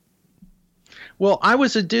immediately. Well, I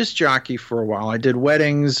was a disc jockey for a while. I did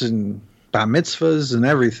weddings and bar mitzvahs and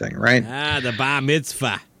everything, right? The bar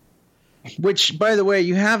mitzvah. Which, by the way,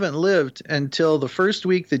 you haven't lived until the first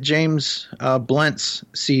week that James Blunt's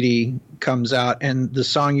CD comes out, and the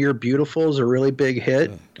song "You're Beautiful" is a really big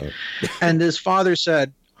hit. And his father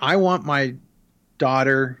said, I want my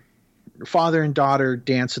daughter father and daughter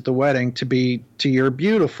dance at the wedding to You're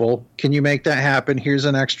Beautiful. Can you make that happen? Here's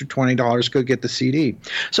an extra $20. Go get the CD.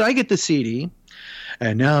 So I get the CD.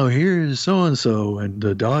 And now here's so-and-so and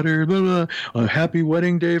the daughter, blah, blah, a happy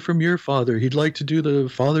wedding day from your father. He'd like to do the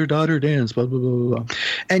father-daughter dance, blah, blah, blah, blah.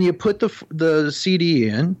 And you put the CD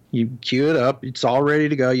in, you cue it up, it's all ready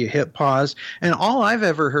to go, you hit pause, and all I've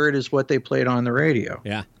ever heard is what they played on the radio.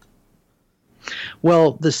 Yeah.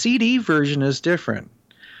 Well, the CD version is different.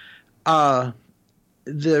 The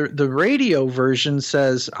radio version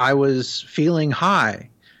says I was feeling high.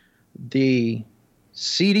 The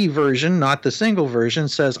CD version, not the single version,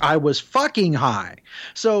 says I was fucking high.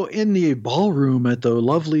 So in the ballroom at the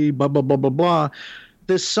lovely blah, blah, blah, blah, blah,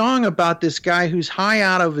 this song about this guy who's high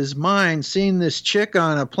out of his mind, seeing this chick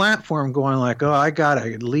on a platform going like, oh, I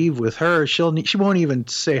gotta leave with her. She won't even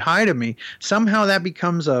say hi to me. Somehow that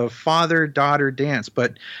becomes a father-daughter dance.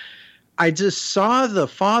 But I just saw the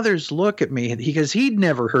father's look at me because he'd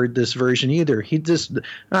never heard this version either.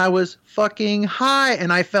 I was fucking high,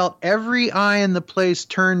 and I felt every eye in the place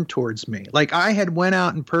turned towards me. Like I had went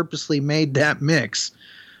out and purposely made that mix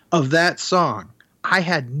of that song. I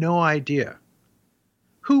had no idea.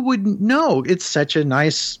 Who wouldn't know? It's such a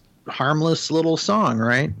nice, harmless little song,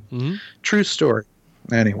 right? Mm-hmm. True story.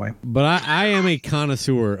 Anyway. But I am a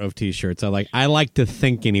connoisseur of T-shirts. I like to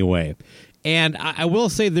think anyway. And I will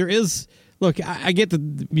say there is, look, I get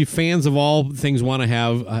that you fans of all things want to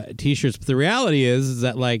have T-shirts, but the reality is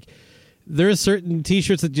that, like, there are certain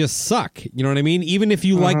T-shirts that just suck. You know what I mean? Even if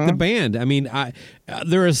you like the band. I mean,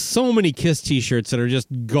 there are so many Kiss T-shirts that are just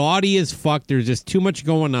gaudy as fuck. There's just too much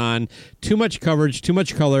going on, too much coverage, too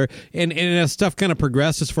much color, and as stuff kind of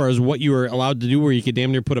progressed as far as what you were allowed to do, where you could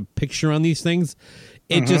damn near put a picture on these things,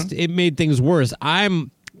 it made things worse. I'm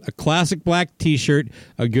a classic black T-shirt,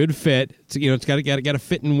 a good fit. It's got to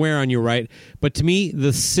fit and wear on you right. But to me,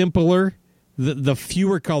 the simpler, the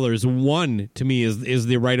fewer colors. One to me is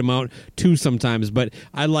the right amount. Two sometimes, but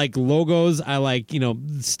I like logos. I like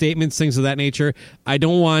statements, things of that nature. I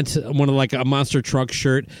don't want one of like a monster truck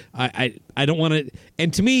shirt. I don't want it.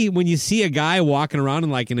 And to me, when you see a guy walking around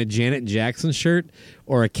in a Janet Jackson shirt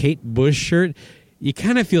or a Kate Bush shirt, you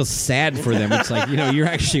kind of feel sad for them. It's like, you're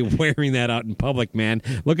actually wearing that out in public, man.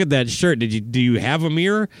 Look at that shirt. Do you have a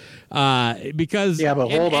mirror? Because yeah,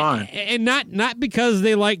 but hold on. And not because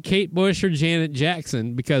they like Kate Bush or Janet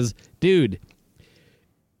Jackson, because, dude,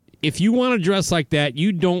 if you want to dress like that,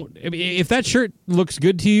 if that shirt looks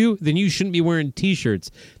good to you, then you shouldn't be wearing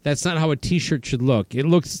T-shirts. That's not how a T-shirt should look. It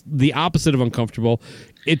looks the opposite of uncomfortable.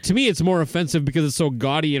 To me, it's more offensive because it's so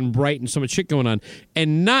gaudy and bright and so much shit going on.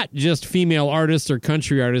 And not just female artists or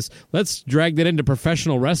country artists. Let's drag that into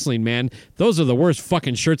professional wrestling, man. Those are the worst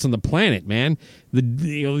fucking shirts on the planet, man.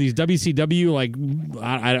 These WCW,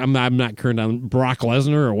 I'm not current on Brock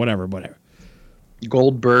Lesnar or whatever.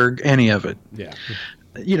 Goldberg, any of it. Yeah.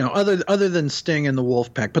 Other than Sting and the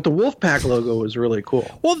Wolfpack. But the Wolfpack logo was really cool.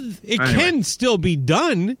 Well, it can still be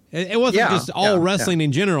done. It wasn't just all wrestling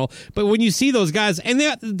in general. But when you see those guys, and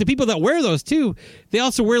the people that wear those too, they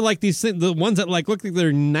also wear like these the ones that look like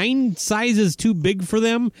they're 9 sizes too big for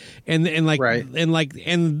them, and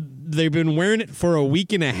they've been wearing it for a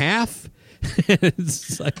week and a half.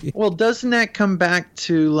 Well, doesn't that come back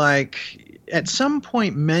to at some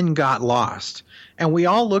point men got lost? And we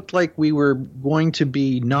all looked like we were going to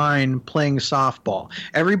be 9 playing softball.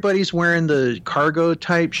 Everybody's wearing the cargo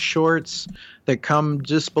type shorts that come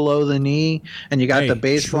just below the knee, and you got the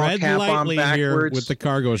baseball cap on backwards. Here with the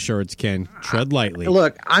cargo shorts, Ken. Tread lightly.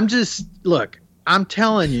 I'm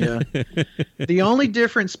telling you, the only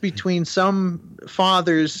difference between some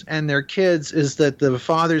fathers and their kids is that the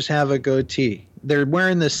fathers have a goatee. They're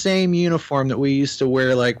wearing the same uniform that we used to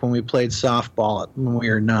wear when we played softball when we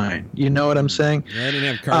were 9. You know what I'm saying? I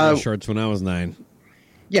didn't have cargo shorts when I was 9.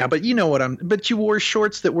 Yeah, but you know what but you wore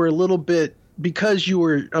shorts that were a little bit, because you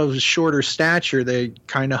were of shorter stature, they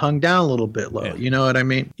kind of hung down a little bit low. Yeah. You know what I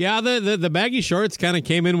mean? Yeah, the baggy shorts kind of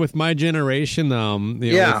came in with my generation,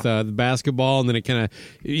 with the basketball, and then it kind of,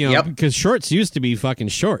 because shorts used to be fucking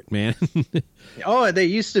short, man. Oh, they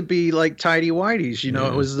used to be like tighty-whities.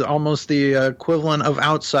 It was almost the equivalent of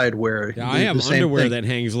outside wear. Yeah, I have underwear that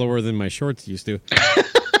hangs lower than my shorts used to.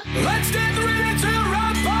 Let's get ready to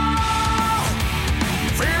rumble.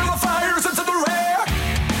 Feel the fires into the rear.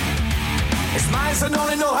 It's nice and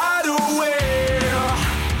only know how to wear.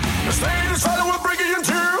 The stage is follow will bring you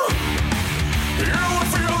to. You will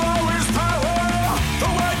feel always power. The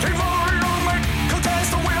white king will make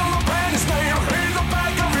contest the wheel. The band is nail in the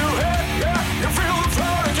back of your head. Yeah, you feel the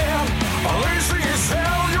floor again. Unleashing his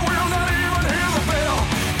hell, you will not even hear the bell.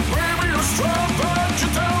 Maybe you're strong, but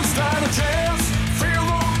you don't stand a chance. Feel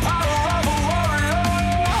the power of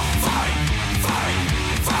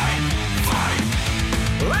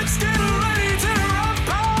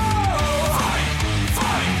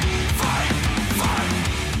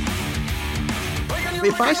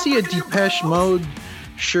if I see a Depeche Mode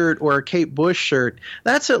shirt or a Kate Bush shirt,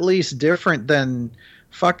 that's at least different than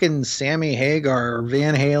fucking Sammy Hagar or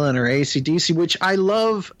Van Halen or AC/DC, which I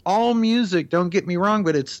love all music, don't get me wrong,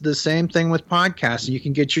 but it's the same thing with podcasts. You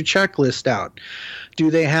can get your checklist out.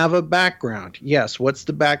 Do they have a background? Yes. What's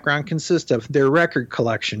the background consist of? Their record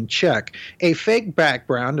collection? Check. A fake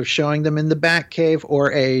background of showing them in the Batcave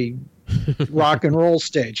or a rock and roll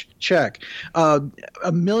stage? Check. A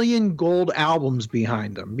million gold albums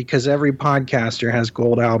behind them, because every podcaster has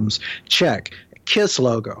gold albums? Check. Kiss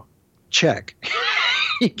logo? Check.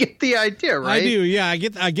 You get the idea, right? I do, yeah. I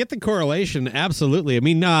get the correlation, absolutely. I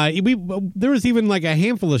mean, there was even like a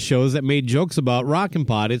handful of shows that made jokes about Rockin'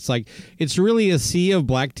 Pod. It's like, it's really a sea of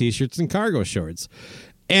black T-shirts and cargo shorts.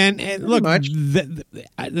 And look,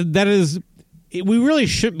 that is, we really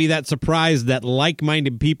shouldn't be that surprised that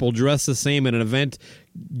like-minded people dress the same at an event,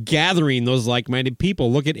 gathering those like-minded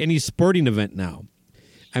people. Look at any sporting event now.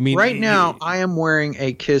 I mean, right now, I am wearing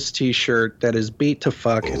a Kiss T-shirt that is beat to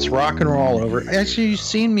fuck. It's rock and roll over. Actually, you've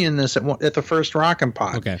seen me in this at the first Rockin'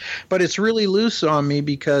 Pod. Okay. But it's really loose on me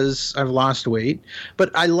because I've lost weight.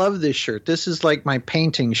 But I love this shirt. This is like my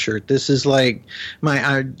painting shirt. This is like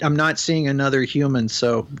I'm not seeing another human.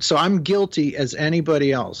 So I'm guilty as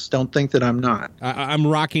anybody else. Don't think that I'm not. I'm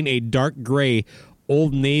rocking a dark gray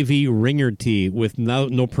Old Navy ringer tee with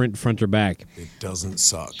no print front or back. It doesn't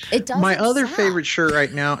suck. It doesn't. My other suck. favorite shirt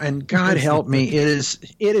right now, and God help me, it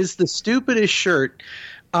is the stupidest shirt.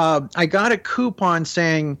 I got a coupon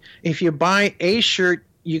saying if you buy a shirt,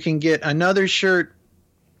 you can get another shirt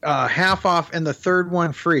half off and the third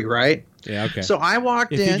one free, right? Yeah, okay. So I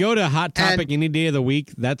walked in. If you go to Hot Topic any day of the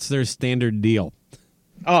week, that's their standard deal.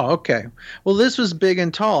 Oh, okay. Well, this was big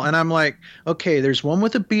and tall, and I'm like, okay, there's one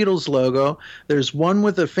with a Beatles logo. There's one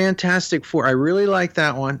with a Fantastic Four. I really like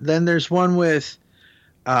that one. Then there's one with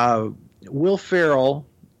Will Ferrell,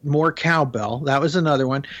 more cowbell. That was another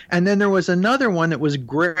one. And then there was another one that was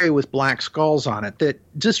gray with black skulls on it that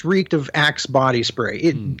just reeked of Axe body spray.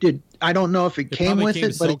 It I don't know if it came with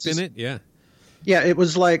it, but it's in it. Yeah. Yeah, it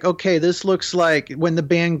was like, okay, this looks like when the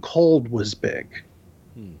band Cold was big.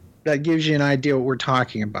 That gives you an idea what we're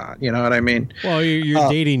talking about. You know what I mean? Well, you're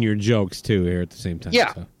dating your jokes too here at the same time.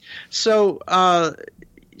 Yeah. So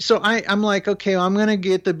I'm like, okay, well, I'm going to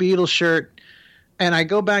get the Beatles shirt, and I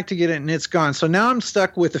go back to get it, and it's gone. So now I'm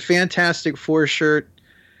stuck with the Fantastic Four shirt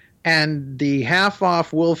and the half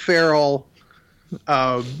off Will Ferrell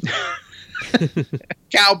more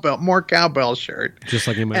cowbell shirt. Just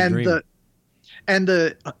like in my dream. And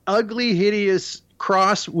the ugly, hideous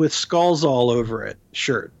cross with skulls all over it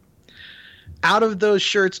shirt. Out of those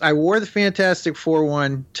shirts, I wore the Fantastic Four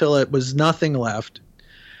one till it was nothing left.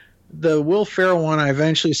 The Will Ferrell one, I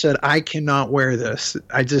eventually said, I cannot wear this.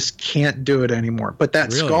 I just can't do it anymore. But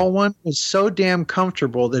that skull one was so damn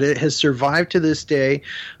comfortable that it has survived to this day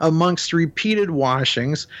amongst repeated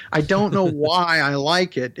washings. I don't know why I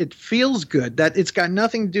like it. It feels good. That it's got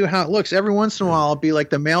nothing to do how it looks. Every once in a while, I'll be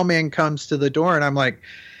like, the mailman comes to the door, and I'm like,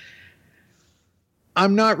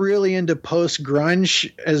 I'm not really into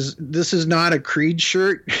post-grunge, as this is not a Creed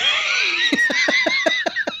shirt.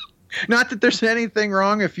 Not that there's anything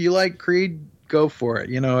wrong. If you like Creed, go for it.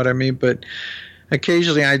 You know what I mean? But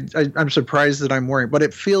occasionally I'm surprised that I'm wearing it. But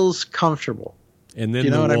it feels comfortable. And then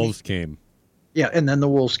the wolves came. Yeah, and then the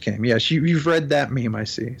wolves came. Yes, you've read that meme, I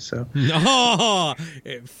see. So no,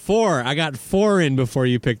 4. I got 4 in before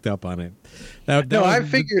you picked up on it. I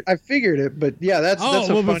figured it, but yeah, that's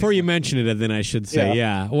well, before you mentioned it, then I should say,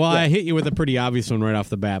 yeah. Well, I hit you with a pretty obvious one right off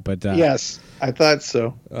the bat, but yes, I thought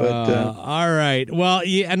so. But, all right. Well,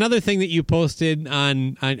 another thing that you posted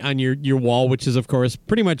on your wall, which is of course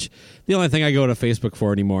pretty much the only thing I go to Facebook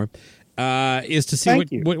for anymore, is to see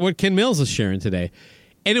what Ken Mills is sharing today.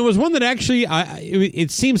 And it was one that actually,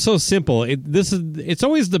 it seems so simple. It's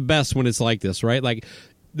always the best when it's like this, right? Like,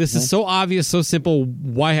 this is so obvious, so simple.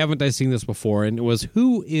 Why haven't I seen this before? And it was,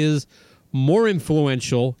 who is more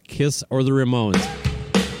influential, Kiss or the Ramones?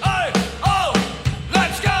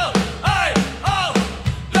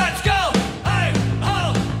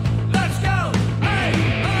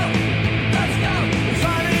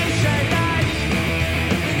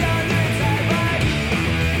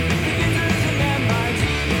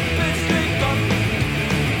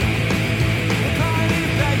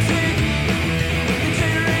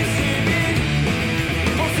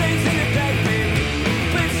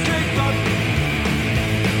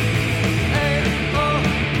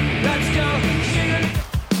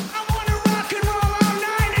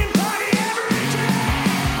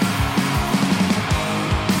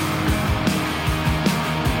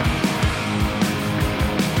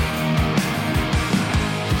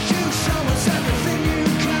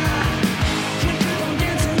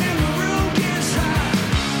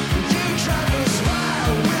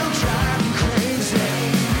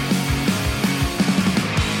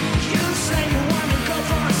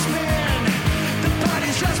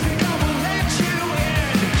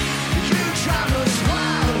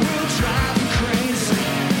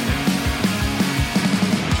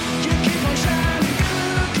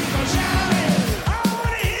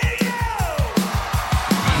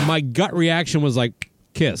 my gut reaction was like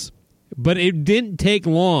Kiss. But it didn't take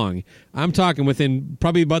long. I'm talking within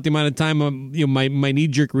probably about the amount of time my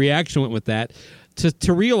knee-jerk reaction went with that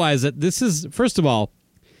to realize that this is, first of all,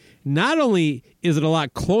 not only is it a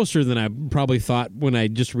lot closer than I probably thought when I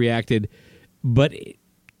just reacted, but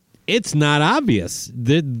it's not obvious.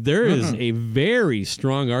 There is a very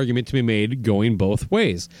strong argument to be made going both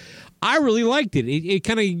ways. I really liked it. It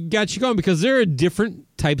kind of got you going because there are different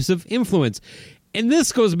types of influence. And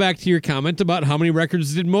this goes back to your comment about how many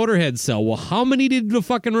records did Motorhead sell. Well, how many did the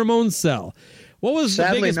fucking Ramones sell? What was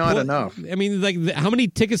sadly the biggest not enough? I mean, like, how many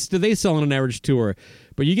tickets do they sell on an average tour?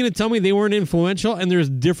 But you're going to tell me they weren't influential, and there's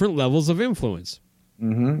different levels of influence.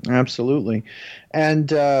 Absolutely.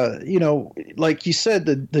 And, like you said,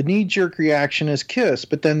 the knee-jerk reaction is Kiss,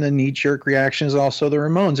 but then the knee-jerk reaction is also the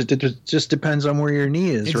Ramones. It just depends on where your knee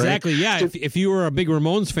is, exactly, right? Yeah. If you were a big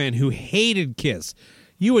Ramones fan who hated Kiss,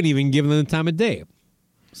 you wouldn't even give them the time of day.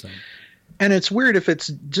 So. And it's weird if it's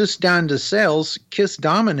just down to sales, Kiss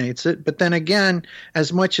dominates it. But then again,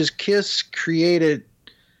 as much as Kiss created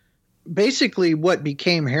basically what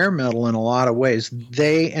became hair metal in a lot of ways,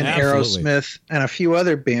 they and Absolutely. Aerosmith and a few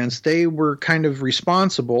other bands, they were kind of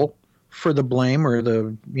responsible for the blame or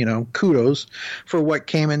the, kudos for what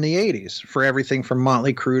came in the 80s, for everything from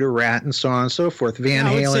Motley Crue to Rat and so on and so forth. Van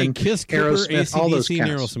I would say Halen, Kiss, Cooper, Aerosmith, all those AC/DC, and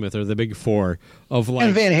cats. Aerosmith are the big four of like.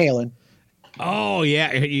 And Van Halen. Oh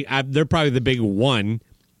yeah, they're probably the big one.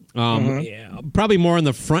 Yeah, probably more on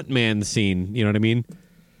the frontman scene. You know what I mean?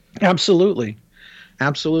 Absolutely.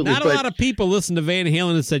 Not a lot of people listened to Van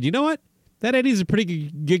Halen and said, "You know what? That Eddie's a pretty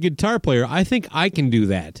good guitar player. I think I can do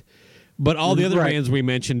that." But all the other bands we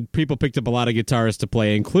mentioned, people picked up a lot of guitarists to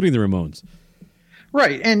play, including the Ramones.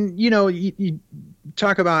 Right. And, you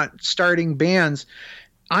talk about starting bands.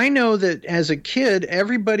 I know that as a kid,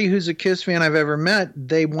 everybody who's a Kiss fan I've ever met,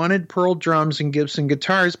 they wanted Pearl drums and Gibson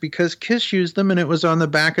guitars because Kiss used them and it was on the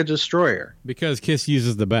back of Destroyer. Because Kiss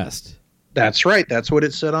uses the best. That's right. That's what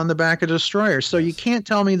it said on the back of Destroyer. So you can't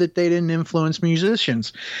tell me that they didn't influence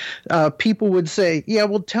musicians. People would say, yeah,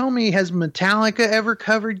 well, tell me, has Metallica ever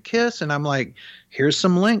covered Kiss? And I'm like, here's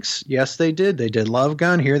some links. Yes, they did. They did Love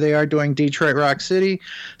Gun. Here they are doing Detroit Rock City.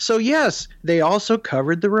 So, yes, they also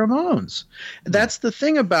covered the Ramones. That's the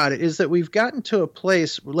thing about it, is that we've gotten to a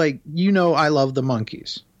place, like, I love the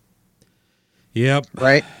Monkees. Yep.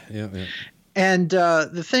 Right? Yep. And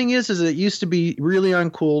the thing is it used to be really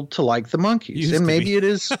uncool to like the Monkees, and maybe it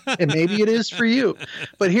is, and maybe it is for you.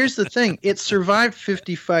 But here's the thing: it survived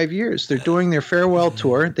 55 years. They're doing their farewell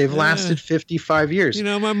tour. They've lasted 55 years.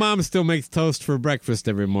 My mom still makes toast for breakfast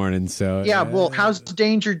every morning. So yeah. Well, how's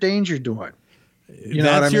Danger doing?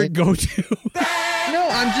 That's your go-to. No,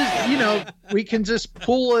 I'm just, we can just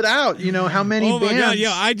pull it out. How many bands? Oh my God!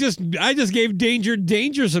 Yeah, I just gave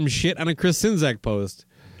Danger some shit on a Chris Czynszak post.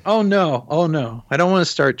 Oh no! I don't want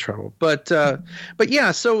to start trouble, but yeah.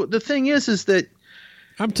 So the thing is that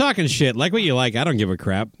I'm talking shit. Like what you like. I don't give a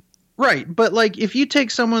crap. Right, but like if you take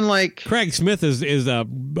someone like Craig Smith is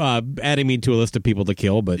adding me to a list of people to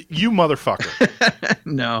kill, but you motherfucker.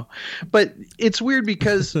 No, but it's weird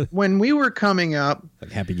because when we were coming up,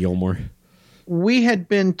 like Happy Gilmore, we had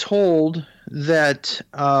been told that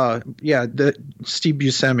the Steve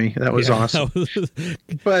Buscemi, that was awesome.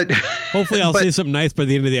 But hopefully I'll say something nice by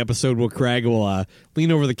the end of the episode where Craig will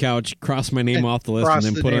lean over the couch, cross my name off the list, and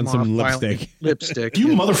then put on some lipstick. You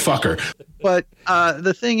motherfucker. But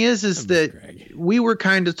the thing is that Craig. We were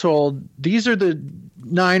kind of told these are the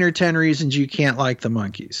 9 or 10 reasons you can't like the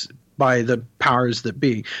Monkees by the powers that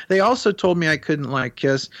be. They also told me I couldn't like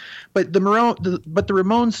Kiss, but the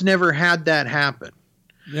Ramones never had that happen.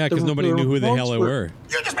 Yeah, because nobody knew who the hell they were.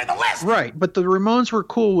 You just made the list. Right, but the Ramones were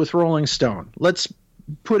cool with Rolling Stone. Let's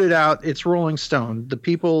put it out. It's Rolling Stone. The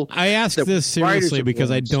people. I ask this seriously because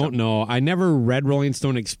I don't know. I never read Rolling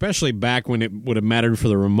Stone, especially back when it would have mattered for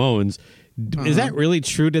the Ramones. Is that really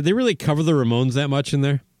true? Did they really cover the Ramones that much in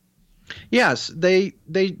there? Yes, they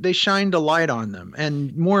shined a light on them,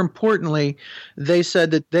 and more importantly, they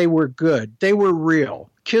said that they were good. They were real.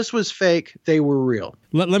 Kiss was fake. They were real.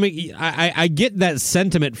 Let me. I get that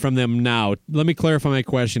sentiment from them now. Let me clarify my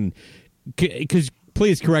question, because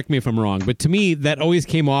please correct me if I'm wrong. But to me, that always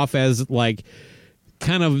came off as like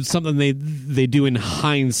kind of something they do in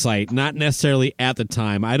hindsight, not necessarily at the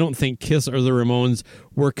time. I don't think Kiss or the Ramones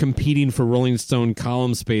were competing for Rolling Stone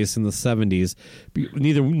column space in the 70s.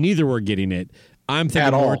 Neither were getting it. I'm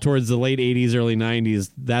thinking more towards the late 80s, early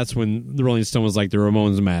 90s. That's when the Rolling Stone was like, the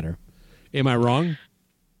Ramones matter. Am I wrong?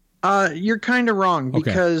 You're kind of wrong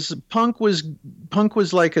because punk was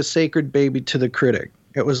like a sacred baby to the critic.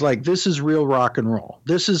 It was like, this is real rock and roll.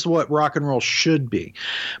 This is what rock and roll should be.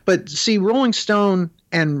 But see, Rolling Stone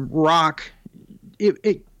and rock,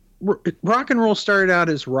 rock and roll started out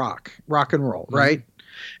as rock and roll, right?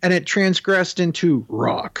 And it transgressed into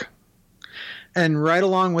rock. And right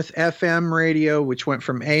along with FM radio, which went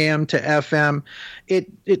from AM to FM,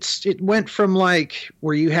 it went from like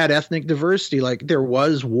where you had ethnic diversity, like there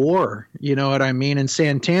was war, you know what I mean, in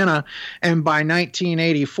Santana. And by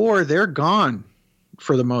 1984, they're gone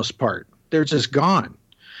for the most part. They're just gone.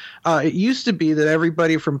 It used to be that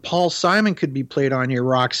everybody from Paul Simon could be played on your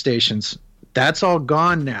rock stations. That's all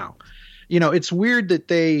gone now. You know, it's weird that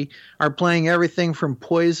they are playing everything from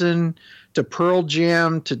Poison to Pearl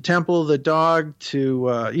Jam to Temple of the Dog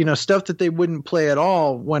to, stuff that they wouldn't play at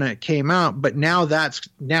all when it came out. But now that's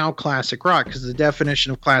now classic rock, because the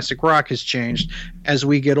definition of classic rock has changed as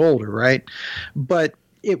we get older, right? But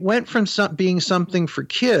it went from being something for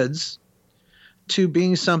kids to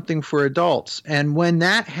being something for adults. And when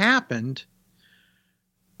that happened,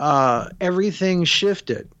 everything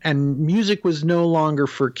shifted, and music was no longer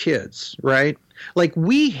for kids, right? Like,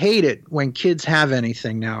 we hate it when kids have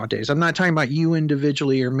anything nowadays. I'm not talking about you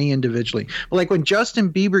individually or me individually, but like when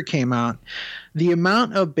Justin Bieber came out, the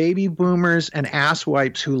amount of baby boomers and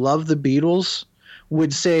asswipes who love the Beatles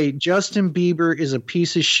would say Justin Bieber is a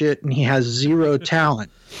piece of shit and he has zero talent.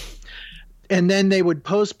 And then they would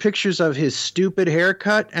post pictures of his stupid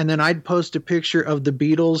haircut, and then I'd post a picture of the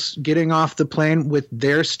Beatles getting off the plane with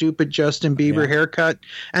their stupid Justin Bieber haircut,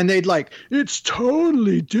 and they'd like, it's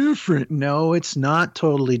totally different. No, it's not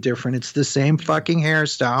totally different. It's the same fucking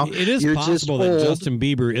hairstyle. It is possible that Justin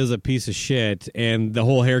Bieber is a piece of shit, and the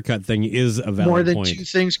whole haircut thing is a valid point. More than two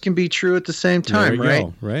things can be true at the same time, right?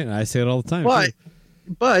 Go, right? I say it all the time.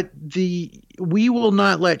 But we will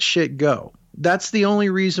not let shit go. That's the only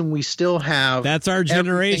reason we still have. That's our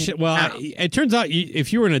generation. Well, it turns out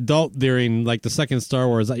if you were an adult during like the second Star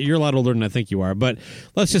Wars, you're a lot older than I think you are. But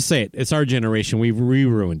let's just say it. It's our generation. We've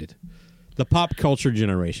ruined it. The pop culture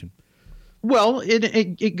generation. Well,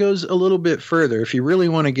 it goes a little bit further if you really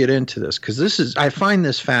want to get into this, because I find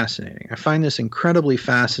this fascinating. I find this incredibly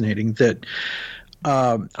fascinating that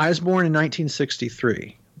I was born in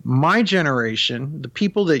 1963. My generation, the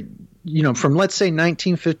people that, from let's say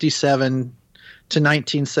 1957 to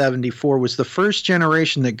 1974 was the first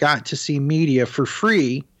generation that got to see media for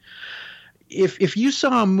free. If you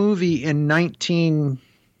saw a movie in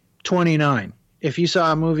 1929, if you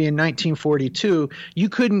saw a movie in 1942, you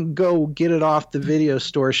couldn't go get it off the video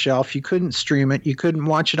store shelf. You couldn't stream it. You couldn't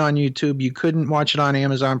watch it on YouTube. You couldn't watch it on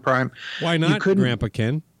Amazon Prime. Why not, Grandpa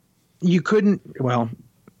Ken? You couldn't. Well,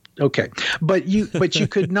 okay, but you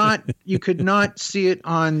could not see it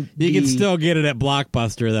on. You could still get it at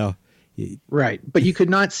Blockbuster though. Right, but you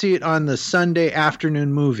could not see it on the Sunday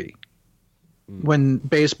afternoon movie when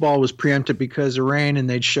baseball was preempted because of rain, and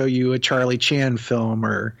they'd show you a Charlie Chan film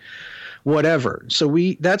or whatever. So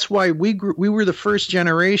that's why we were the first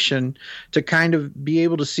generation to kind of be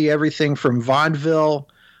able to see everything from vaudeville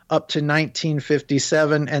up to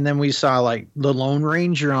 1957, and then we saw like The Lone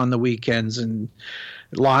Ranger on the weekends and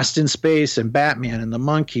Lost in Space and Batman and the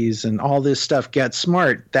Monkees and all this stuff. Get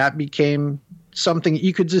Smart. That became something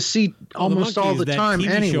you could just see almost all the time TV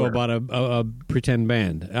anywhere. Show about a pretend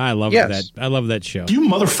band. I love that. I love that show. You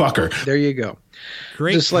motherfucker. There you go.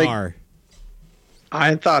 Great just car.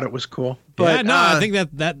 I thought it was cool. But I think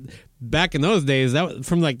that back in those days, that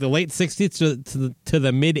from like the late 60s to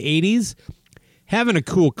the mid 80s, having a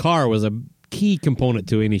cool car was a key component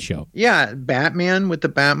to any show. Yeah, Batman with the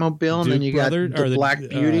Batmobile, and then you got the Black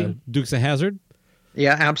Beauty. Dukes of Hazzard.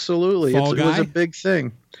 Yeah, absolutely. It was a big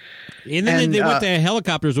thing. And then they went to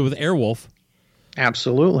helicopters with Airwolf.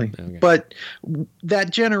 Absolutely. Okay. But that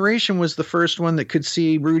generation was the first one that could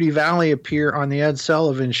see Rudy Valley appear on the Ed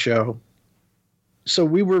Sullivan Show. So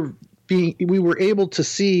we were able to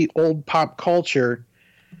see old pop culture,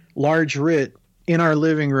 large writ, in our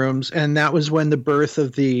living rooms, and that was when the birth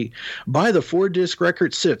of by the 4-disc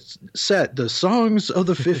record set, the songs of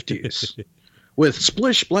the 50s. With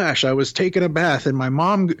Splish Splash, I was taking a bath, and my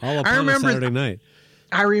mom. All upon a Saturday night.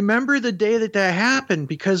 I remember the day that happened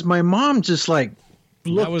because my mom just like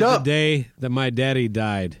looked up. That was the day that my daddy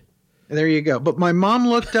died. There you go. But my mom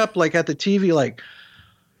looked up like at the TV like,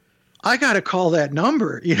 I got to call that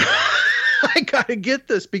number. I got to get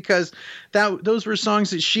this because those were songs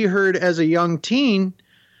that she heard as a young teen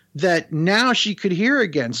that now she could hear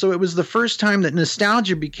again. So it was the first time that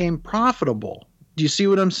nostalgia became profitable Do you see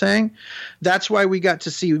what I'm saying? That's why we got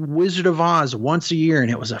to see Wizard of Oz once a year,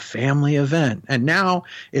 and it was a family event. And now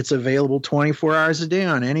it's available 24 hours a day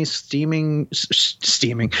on any streaming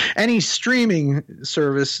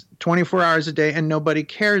service 24 hours a day, and nobody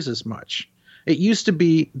cares as much. It used to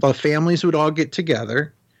be the families would all get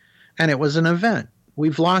together, and it was an event.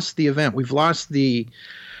 We've lost the event. We've lost the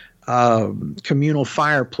communal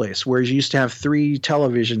fireplace, where you used to have 3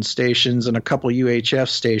 television stations and a couple UHF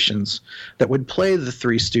stations that would play the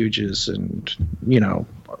Three Stooges and,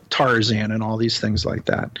 Tarzan and all these things like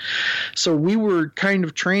that. So we were kind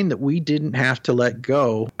of trained that we didn't have to let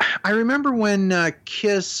go. I remember when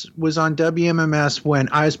Kiss was on WMMS when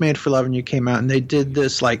I Was Made for Loving You came out, and they did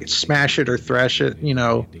this like smash it or thrash it,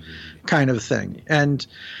 kind of thing. And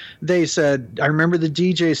they said, I remember the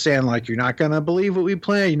DJ saying, like, you're not going to believe what we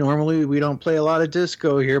play. Normally, we don't play a lot of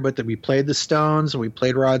disco here, but that we played the Stones and we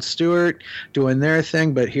played Rod Stewart doing their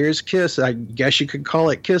thing. But here's Kiss. I guess you could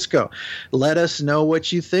call it Kisco. Let us know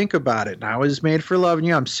what you think about it. And I Was Made for Loving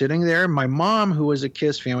You. I'm sitting there. My mom, who was a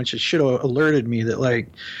Kiss fan, which should have alerted me that, like,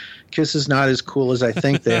 Kiss is not as cool as I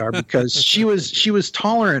think they are, because she was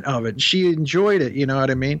tolerant of it. She enjoyed it. You know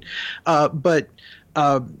what I mean? But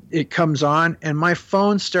it comes on, and my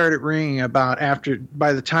phone started ringing after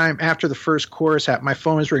the first chorus happened. My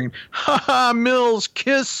phone was ringing. Ha ha, Mills,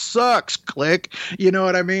 Kiss sucks. Click. You know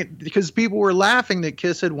what I mean? Because people were laughing that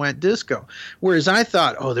Kiss had went disco, whereas I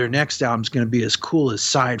thought, their next album's going to be as cool as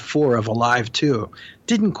Side 4 of Alive 2.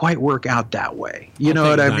 Didn't quite work out that way. You know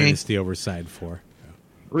what I mean? Dynasty over Side 4.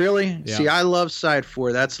 Really? Yeah. See, I love Side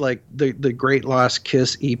 4. That's like the Great Lost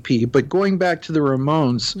Kiss EP. But going back to the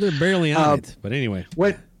Ramones, they're barely on it. But anyway,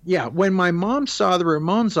 when my mom saw the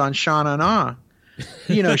Ramones on Sha Na Na,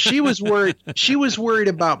 she was worried. She was worried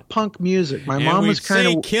about punk music. My mom was kind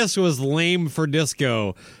of Kiss was lame for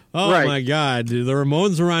disco. Oh right. My God, the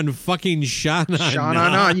Ramones were on fucking Sha Na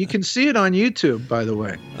Na. You can see it on YouTube, by the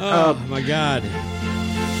way. Oh my God.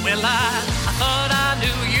 Well, I thought I knew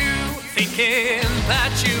you, thinking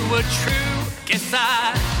that you were true. Guess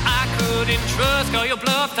I couldn't trust, call your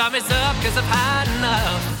bluff, time is up, cause I've had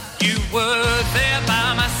enough. You were there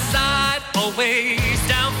by my side, always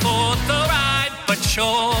down for the ride. But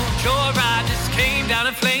your ride just came down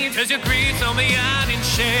in flames, cause your greed threw me out in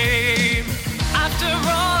shame. After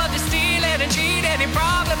all the stealing and cheating, you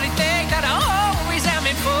probably think that I always am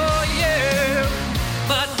in for you.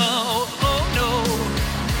 But oh no,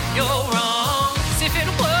 you're wrong. As if it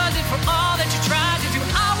wasn't for all that you tried to do,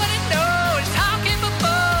 I wouldn't know just how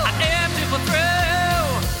capable I am to go through.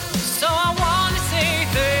 So I want to say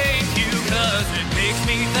thank you, cause it makes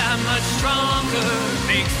me that much stronger.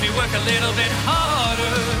 Makes me work a little bit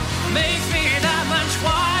harder. Makes me that much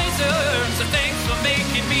wiser. So thanks for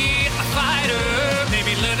making me a fighter.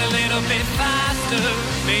 Maybe learn a little bit faster.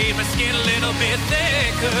 Made my skin a little bit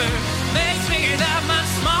thicker. Makes me that much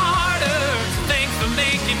smarter. So thanks for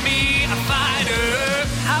making me a fighter.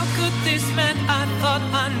 How could this man I thought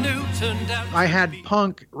I knew turned out? I had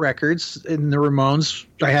punk records in the Ramones.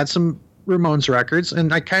 I had some Ramones records,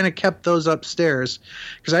 and I kind of kept those upstairs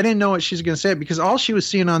because I didn't know what she was going to say, because all she was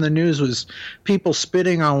seeing on the news was people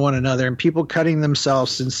spitting on one another and people cutting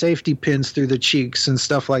themselves and safety pins through the cheeks and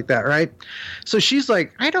stuff like that, right? So she's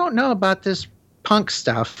like, I don't know about this punk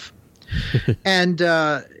stuff. And,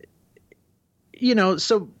 so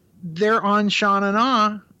they're on Sha Na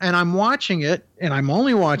Na, and I'm watching it, and I'm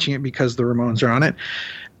only watching it because the Ramones are on it.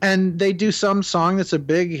 And they do some song that's a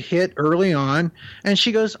big hit early on, and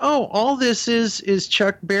she goes, "Oh, all this is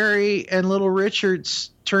Chuck Berry and Little Richard's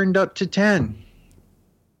turned up to 10."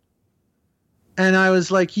 And I was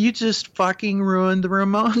like, "You just fucking ruined the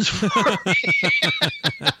Ramones for me."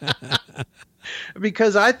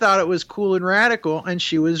 Because I thought it was cool and radical, and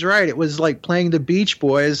she was right. It was like playing the Beach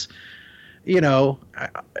Boys, at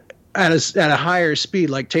a higher speed,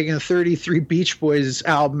 like taking a 33 Beach Boys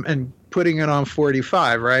album and putting it on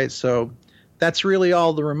 45, right? So that's really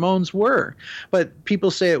all the Ramones were. But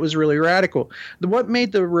people say it was really radical. What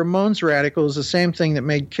made the Ramones radical is the same thing that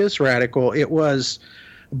made Kiss radical. It was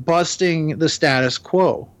busting the status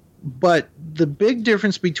quo. But the big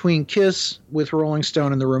difference between Kiss with Rolling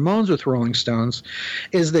Stone and the Ramones with Rolling Stones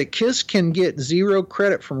is that Kiss can get zero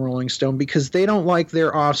credit from Rolling Stone because they don't like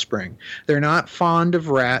their offspring. They're not fond of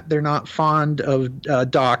Rat. They're not fond of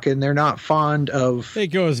Dokken. They're not fond of it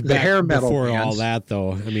goes the back hair metal before bands. all that,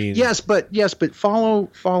 though. I mean, yes, but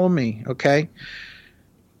follow me, okay?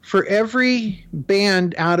 For every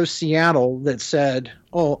band out of Seattle that said,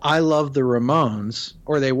 "Oh, I love the Ramones,"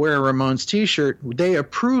 or they wear a Ramones t-shirt, they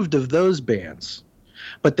approved of those bands.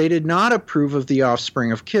 But they did not approve of the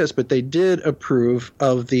offspring of Kiss, but they did approve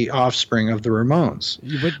of the offspring of the Ramones.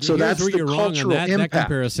 But so that's the you're cultural wrong on that impact.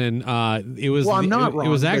 comparison. It was. Well, I'm not wrong. It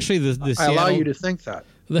was actually the I allow Seattle, you to think that.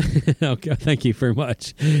 Okay, thank you very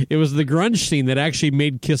much. It was the grunge scene that actually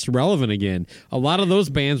made Kiss relevant again. A lot of those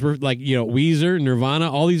bands were like, Weezer, Nirvana,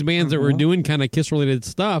 all these bands that were doing kind of Kiss-related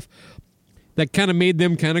stuff that kind of made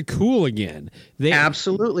them kind of cool again.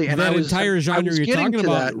 Absolutely. And that entire genre you're talking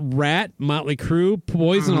about, Rat, Motley Crue,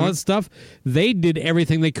 Poison, all that stuff, they did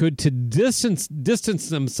everything they could to distance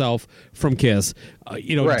themselves from Kiss,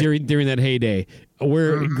 during that heyday.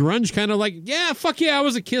 Where grunge kind of like, yeah, fuck yeah, I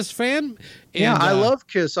was a Kiss fan. And, I love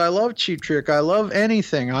Kiss. I love Cheap Trick. I love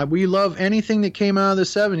anything. We love anything that came out of the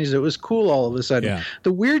 70s. It was cool all of a sudden. Yeah.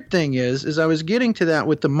 The weird thing is I was getting to that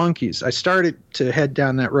with the Monkees. I started to head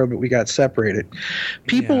down that road, but we got separated.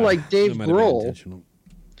 People like Dave Grohl.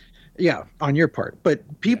 Yeah, on your part. But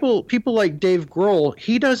people like Dave Grohl,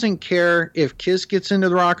 he doesn't care if Kiss gets into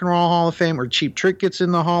the Rock and Roll Hall of Fame or Cheap Trick gets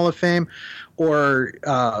in the Hall of Fame or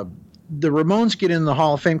the Ramones get in the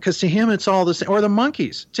Hall of Fame, because to him it's all the same, or the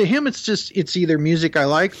Monkees. To him it's either music I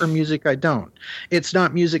like or music I don't. It's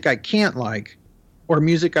not music I can't like or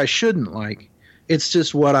music I shouldn't like. It's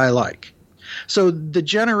just what I like. So the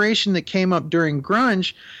generation that came up during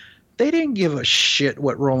grunge, they didn't give a shit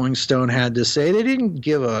what Rolling Stone had to say. They didn't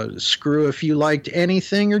give a screw if you liked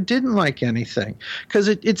anything or didn't like anything, because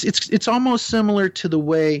it's almost similar to the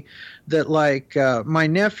way that my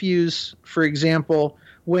nephews, for example,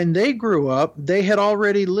 when they grew up, they had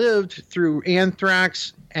already lived through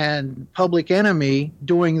Anthrax and Public Enemy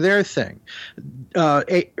doing their thing. Run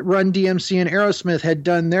DMC and Aerosmith had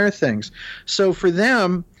done their things. So for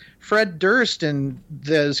them, Fred Durst and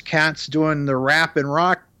those cats doing the rap and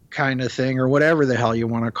rock kind of thing, or whatever the hell you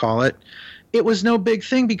want to call it, it was no big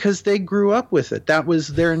thing because they grew up with it. That was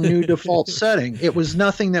their new default setting. It was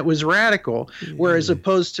nothing that was radical, whereas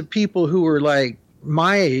opposed to people who were like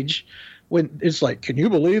my age, when it's like, can you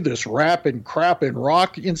believe this rap and crap and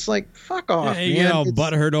rock? It's like, fuck off, man. You get all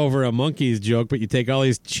butthurt over a Monkees joke, but you take all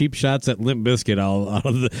these cheap shots at Limp Bizkit out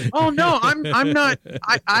of the. Oh no, I'm not.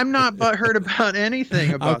 I'm not butthurt about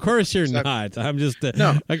anything. About of course you're not. I'm just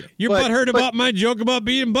no. You're butthurt about my joke about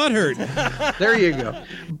being butthurt. There you go.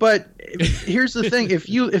 But here's the thing: if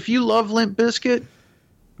you love Limp Bizkit,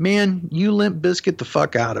 man, you Limp Bizkit the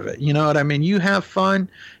fuck out of it. You know what I mean? You have fun.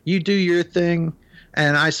 You do your thing.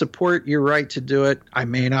 And I support your right to do it. I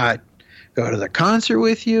may not go to the concert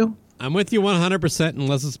with you. I'm with you 100%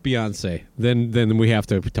 unless it's Beyonce. Then we have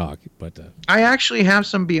to talk. But I actually have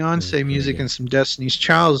some Beyonce music and some Destiny's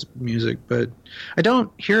Child's music, but I don't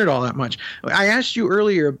hear it all that much. I asked you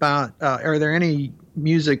earlier about are there any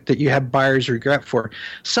music that you have buyer's regret for?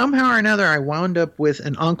 Somehow or another, I wound up with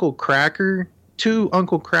an Uncle Kracker. 2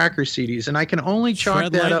 Uncle Kracker CDs, and I can only chalk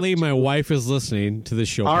Tread that lightly, up. My wife is listening to the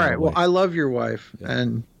show. All right. Well, I love your wife,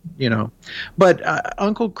 and but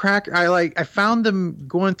Uncle Kracker, I found them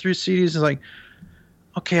going through CDs and like,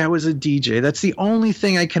 okay, I was a DJ. That's the only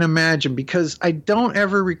thing I can imagine, because I don't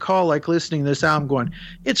ever recall listening to this album going,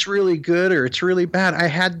 it's really good or it's really bad. I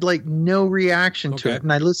had no reaction to it,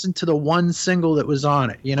 and I listened to the one single that was on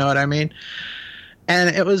it. You know what I mean?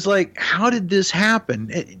 And it was like, how did this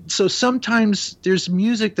happen? So sometimes there's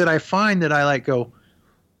music that I find that I go,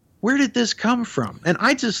 where did this come from? And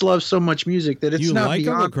I just love so much music that it's you not like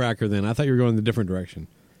beyond. Uncle Kracker then? I thought you were going in a different direction.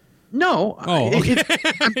 No. Oh, okay.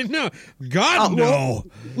 No. God, no.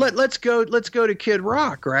 Well, let's go to Kid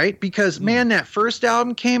Rock, right? Because, man, that first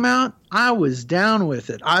album came out, I was down with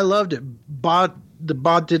it. I loved it. The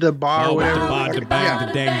ba did a ba or whatever. The bang,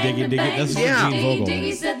 the dang, diggy, diggy. That's Gene Vogel.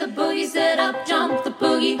 Diggy said the boogie, said up, jump the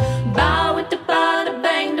boogie. Bow with the ba, the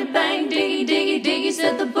bang, diggy, diggy, diggy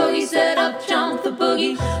said the boogie, said up, jump the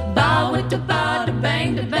boogie. Bow with the ba, the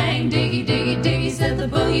bang, diggy, diggy, diggy said the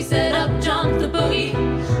boogie, said up, jump the boogie.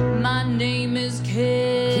 My name is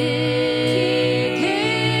Kid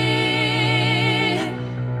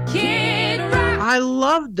Rock. I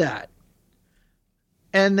loved that.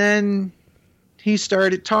 And then he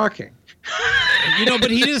started talking. But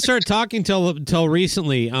he didn't start talking till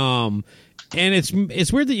recently. And it's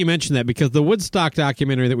weird that you mentioned that, because the Woodstock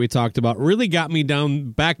documentary that we talked about really got me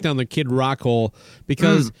back down the Kid Rock hole,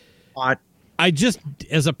 because I just,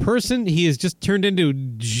 as a person, he has just turned into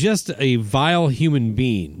just a vile human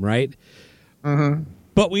being, right? Mm-hmm.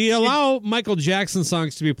 But we allow Michael Jackson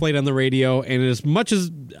songs to be played on the radio, and as much as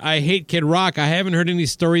I hate Kid Rock, I haven't heard any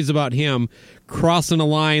stories about him crossing a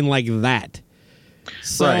line like that.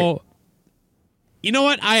 So You know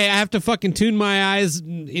what? I have to fucking tune my eyes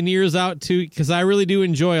and ears out too, because I really do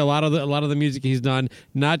enjoy a lot of the music he's done.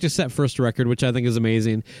 Not just that first record, which I think is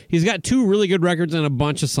amazing. He's got 2 really good records and a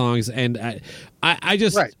bunch of songs, and I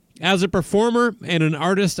just. Right. As a performer and an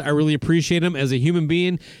artist, I really appreciate him. As a human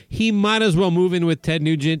being, he might as well move in with Ted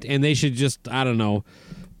Nugent, and they should just, I don't know,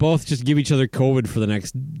 both just give each other COVID for the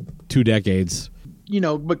next 2 decades. You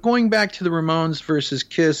know, but going back to the Ramones versus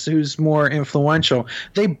Kiss, who's more influential,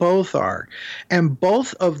 they both are. And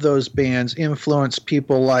both of those bands influence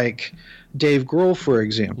people like Dave Grohl, for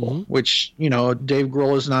example, which, you know, Dave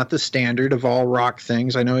Grohl is not the standard of all rock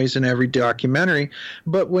things. I know he's in every documentary,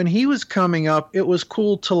 but when he was coming up, it was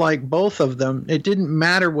cool to like both of them. It didn't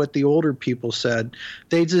matter what the older people said.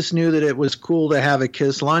 They just knew that it was cool to have a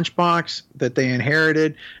Kiss lunchbox that they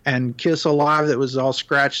inherited and Kiss Alive that was all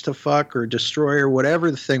scratch to fuck or destroy or whatever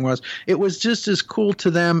the thing was. It was just as cool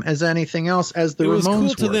to them as anything else as the Ramones were. It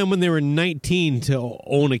was cool to them when they were 19 to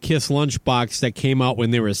own a Kiss lunchbox that came out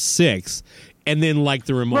when they were 6. And then, like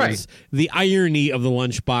the Ramones, right. The irony of the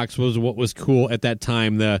lunchbox was what was cool at that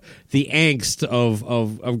time. The angst of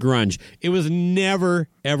grunge. It was never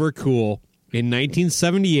ever cool in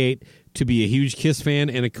 1978 to be a huge Kiss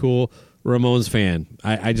fan and a cool Ramones fan.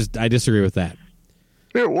 I disagree with that.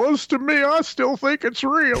 It was to me. I still think it's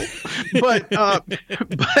real, but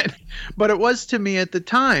it was to me at the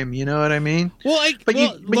time. You know what I mean? Well,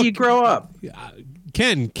 you grow up.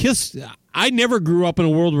 Ken, Kiss. I never grew up in a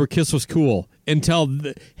world where Kiss was cool until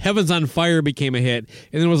Heaven's on Fire became a hit,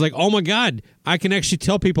 and then it was like, oh my God, I can actually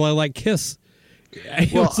tell people I like Kiss.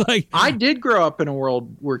 I did grow up in a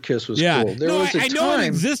world where Kiss was cool. There was a time. I know it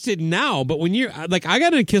existed now, but when you're like, I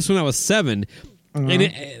got into Kiss when I was 7,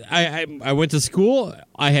 and I went to school.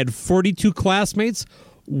 I had 42 classmates.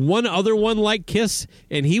 One other one liked Kiss,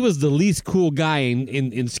 and he was the least cool guy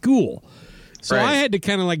in school. So right. I had to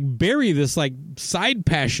kind of like bury this like side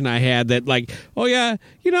passion I had that like, oh yeah,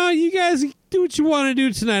 you know, you guys do what you want to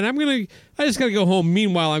do tonight. I just got to go home.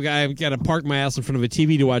 Meanwhile, I've got to park my ass in front of a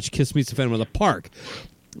TV to watch Kiss Meets the Phantom of the Park.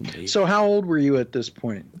 So how old were you at this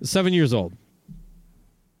point? 7 years old.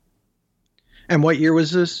 And what year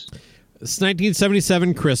was this? It's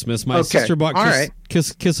 1977 Christmas. My sister bought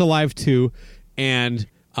Kiss Alive 2, and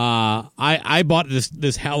I bought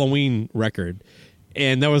this Halloween record.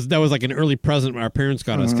 And that was like an early present our parents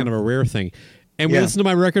got us, kind of a rare thing. And we listened to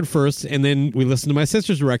my record first, and then we listened to my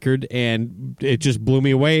sister's record, and it just blew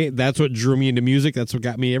me away. That's what drew me into music. That's what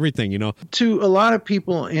got me everything, you know. To a lot of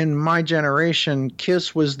people in my generation,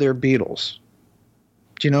 Kiss was their Beatles.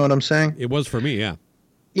 Do you know what I'm saying? It was for me, yeah.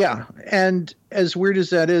 Yeah, and as weird as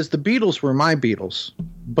that is, the Beatles were my Beatles.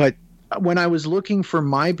 But when I was looking for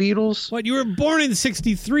my Beatles... What, you were born in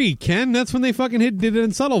 63, Ken? That's when they fucking did it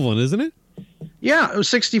in Sullivan, isn't it? Yeah, it was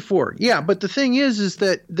 64. Yeah, but the thing is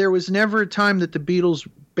that there was never a time that the Beatles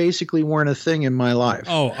basically weren't a thing in my life.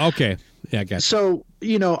 Oh, okay. Yeah, I got you. So,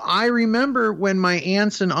 you know, I remember when my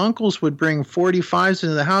aunts and uncles would bring 45s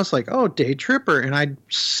into the house, like, oh, Day Tripper, and I'd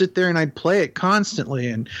sit there and I'd play it constantly.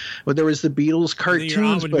 And there was the Beatles cartoons. Your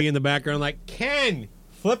aunt would be in the background like, Ken,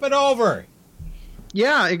 flip it over.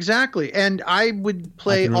 Yeah, exactly. And I would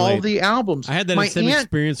play all the albums. I had that same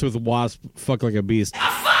experience with Wasp, Fuck Like a Beast.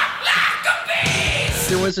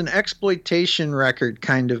 There was an exploitation record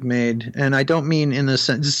kind of made, and I don't mean in the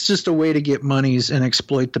sense, it's just a way to get monies and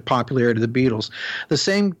exploit the popularity of the Beatles. The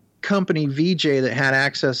same company, VJ, that had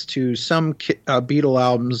access to some Beatle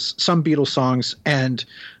albums, some Beatles songs, and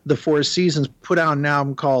the Four Seasons, put out an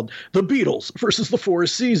album called The Beatles versus the Four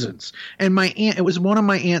Seasons. And my aunt, it was one of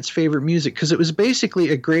my aunt's favorite music because it was basically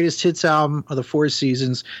a greatest hits album of the Four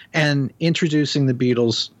Seasons and introducing the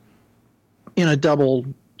Beatles in a double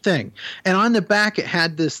thing. And on the back it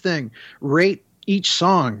had this thing, rate each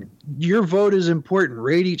song. Your vote is important.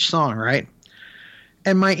 Rate each song, right?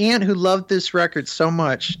 And my aunt, who loved this record so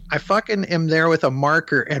much, I fucking am there with a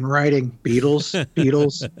marker and writing Beatles,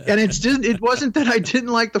 Beatles. And it wasn't that I didn't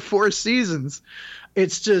like the Four Seasons.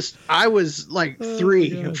 It's just I was like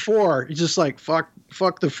 3, 4, just like fuck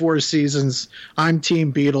the Four Seasons. I'm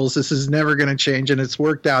Team Beatles. This is never going to change, and it's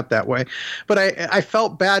worked out that way. But I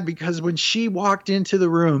felt bad because when she walked into the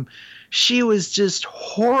room, she was just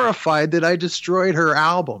horrified that I destroyed her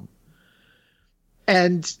album.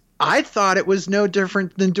 And I thought it was no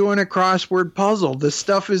different than doing a crossword puzzle. This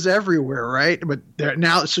stuff is everywhere, right? But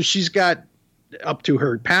now, so she's got up to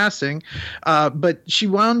her passing, but she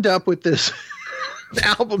wound up with this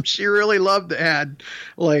album she really loved that had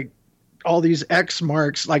like all these X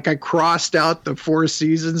marks. Like I crossed out the Four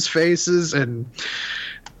Seasons faces, and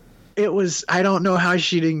It was, I don't know how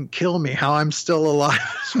she didn't kill me, how I'm still alive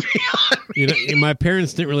is beyond me. You know, my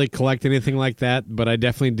parents didn't really collect anything like that, but I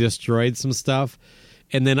definitely destroyed some stuff.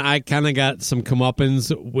 And then I kind of got some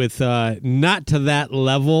comeuppance with, not to that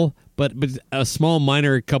level, but a small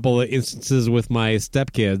minor couple of instances with my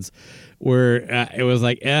stepkids where it was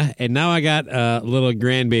like, and now I got a little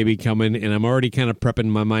grandbaby coming, and I'm already kind of prepping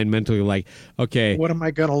my mind mentally like, okay, what am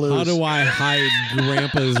I going to lose? How do I hide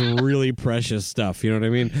Grandpa's really precious stuff? You know what I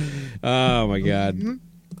mean? Oh, my God. Mm-hmm.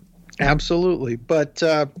 Absolutely. But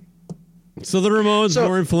so the Ramones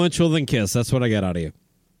more influential than Kiss. That's what I got out of you.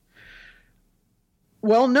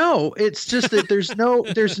 Well, no, it's just that there's no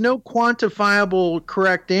quantifiable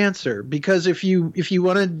correct answer, because if you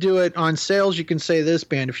want to do it on sales, you can say this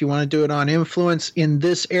band. If you want to do it on influence in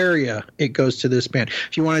this area, it goes to this band.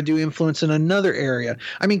 If you want to do influence in another area,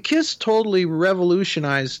 I mean, Kiss totally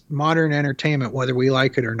revolutionized modern entertainment, whether we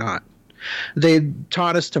like it or not. They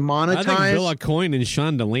taught us to monetize. I think Bill Aucoin and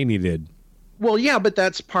Sean Delaney did. Well, yeah, but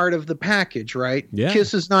that's part of the package, right? Yeah.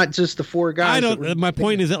 Kiss is not just the four guys. My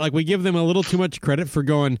point is that like we give them a little too much credit for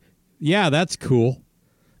going, yeah, that's cool.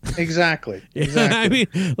 Exactly. I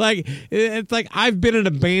mean, like it's like I've been in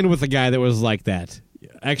a band with a guy that was like that.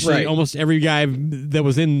 Actually, Right. almost every guy that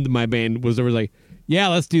was in my band was like, yeah,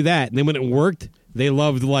 let's do that. And then when it worked, they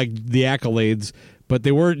loved like the accolades, but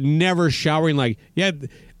they were never showering like, yeah,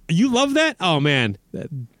 you love that? Oh man,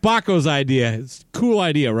 Baco's idea. It's a cool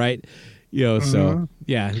idea, right? You know, so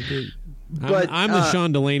yeah, But, I'm the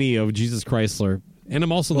Sean Delaney of Jesus Chrysler, and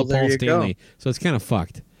I'm also Well, the there Paul you Stanley. go. So it's kind of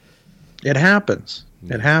fucked. It happens.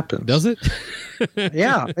 It happens. Does it?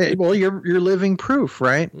 Yeah. Well, you're living proof,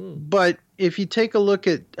 right? But if you take a look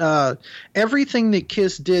at everything that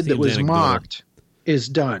Kiss did that Seems was anecdotal. mocked is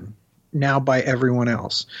done now by everyone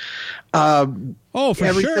else. Oh, for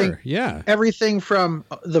everything, sure. Yeah. Everything from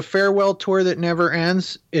the farewell tour that never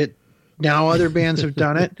ends. Now other bands have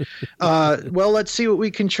done it. Well, let's see what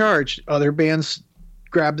we can charge. Other bands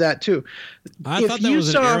grab that too. I If thought that you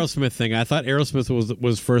was saw- an Aerosmith thing. I thought Aerosmith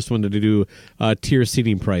was first one to do tier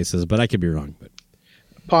seating prices, but I could be wrong. But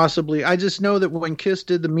Possibly. I just know that when Kiss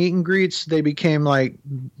did the meet and greets, they became like,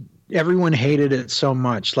 everyone hated it so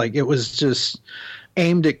much. Like it was just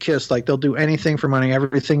aimed at Kiss. Like they'll do anything for money.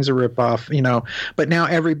 Everything's a ripoff, you know. But now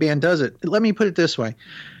every band does it. Let me put it this way.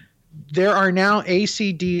 There are now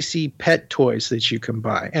AC/DC pet toys that you can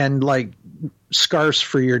buy, and like scarves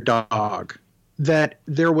for your dog. That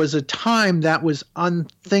there was a time that was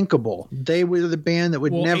unthinkable. They were the band that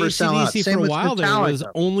would never sell out. AC/DC Same for a with while there was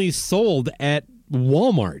Metallica. only sold at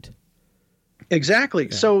Walmart. Exactly.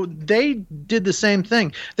 Yeah. So they did the same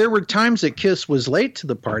thing. There were times that Kiss was late to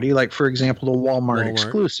the party, like, for example, the Walmart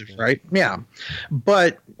exclusive, right? Yeah.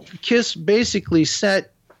 But Kiss basically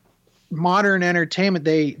set modern entertainment.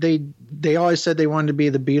 They always said they wanted to be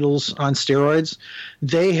the Beatles on steroids.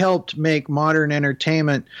 They helped make modern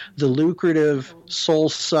entertainment the lucrative,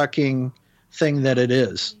 soul-sucking thing that it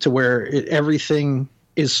is, to where everything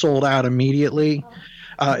is sold out immediately.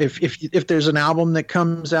 If there's an album that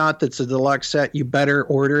comes out that's a deluxe set, you better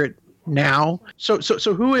order it now. So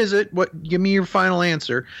who is it? Give me your final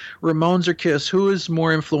answer. Ramones or Kiss? Who is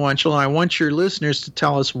more influential? And I want your listeners to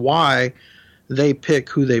tell us why they pick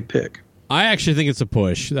who they pick. I actually think it's a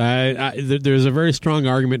push. There's a very strong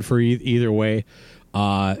argument for either way.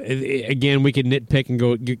 Again, we could nitpick and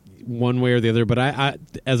go one way or the other, but I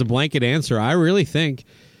as a blanket answer, I really think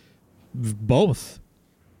both.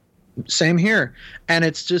 Same here. And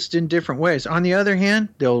it's just in different ways. On the other hand,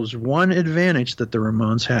 there's one advantage that the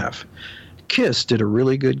Ramones have. Kiss did a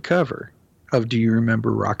really good cover of Do You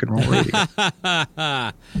Remember Rock and Roll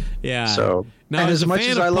Radio? Yeah. So, now, and as much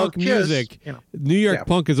fan as of I love punk music, Kiss, you know, New York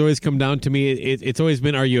punk has always come down to me. It's always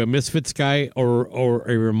been, are you a Misfits guy or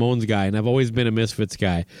a Ramones guy? And I've always been a Misfits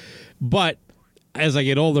guy. But as I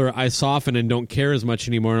get older, I soften and don't care as much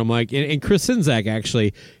anymore. And I'm like, and Chris Czynszak,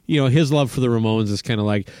 actually, his love for the Ramones is kind of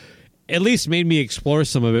like, at least made me explore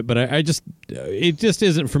some of it, but it just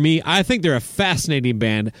isn't for me. I think they're a fascinating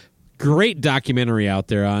band. Great documentary out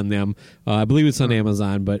there on them. I believe it's on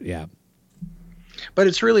Amazon, but yeah. But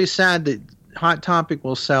it's really sad that Hot Topic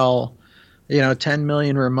will sell, 10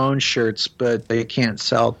 million Ramones shirts, but they can't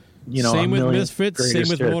sell, same with million Misfits, same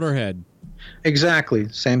greatest with hits. Motorhead. Exactly,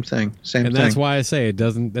 same thing. And that's why I say it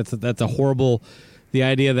doesn't. That's a horrible. The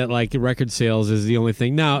idea that like record sales is the only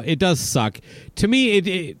thing. Now it does suck. To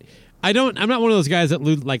me, I'm not one of those guys that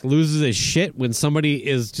loses his shit when somebody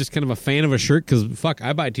is just kind of a fan of a shirt, because fuck,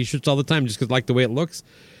 I buy t-shirts all the time just because I like the way it looks.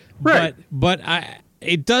 Right. But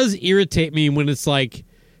it does irritate me when it's like,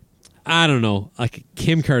 I don't know, like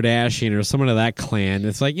Kim Kardashian or someone of that clan.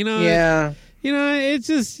 It's like, yeah. It's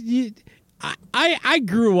just I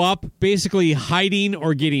grew up basically hiding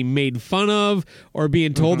or getting made fun of or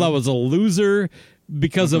being told I was a loser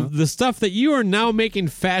because of the stuff that you are now making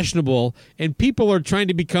fashionable, and people are trying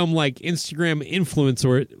to become like Instagram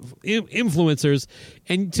influencers.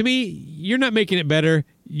 And to me, you're not making it better.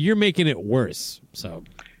 You're making it worse. So,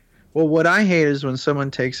 well, what I hate is when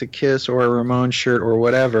someone takes a Kiss or a Ramones shirt or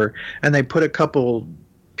whatever, and they put a couple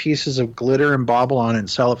pieces of glitter and bauble on it and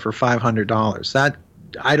sell it for $500. That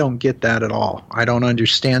I don't get that at all. I don't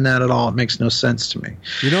understand that at all. It makes no sense to me.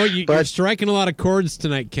 You know, you're striking a lot of chords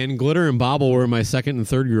tonight, Ken. Glitter and bauble were my second and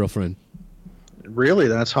third girlfriend. Really?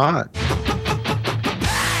 That's hot.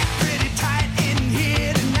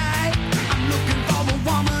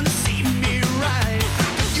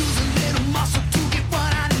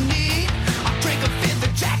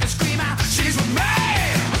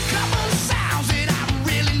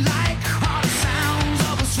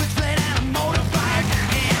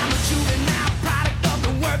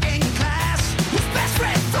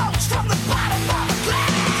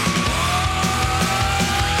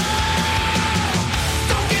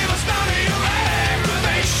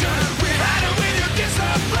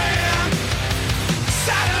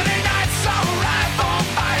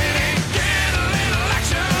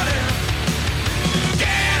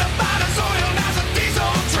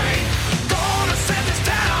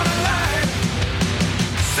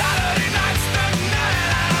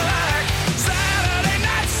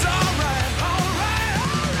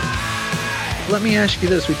 Let me ask you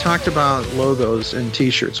this. We talked about logos and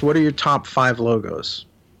T-shirts. What are your top 5 logos?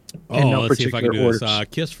 Let's see if I can do this.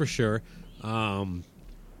 Kiss for sure. Band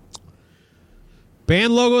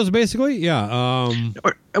logos, basically? Yeah.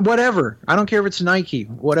 Or whatever. I don't care if it's Nike.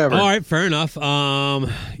 Whatever. All right, fair enough.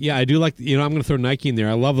 Yeah, I do like, I'm going to throw Nike in there.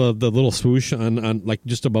 I love the little swoosh on like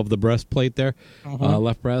just above the breastplate there,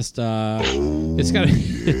 left breast. It's got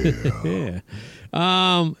yeah.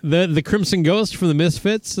 The Crimson Ghost from the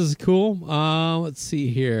Misfits is cool. Let's see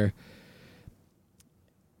here.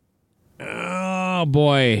 Oh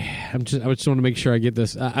boy, I just want to make sure I get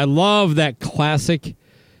this. I love that classic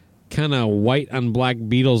kind of white on black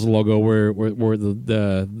Beatles logo where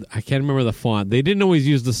the I can't remember the font. They didn't always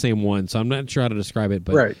use the same one, so I'm not sure how to describe it.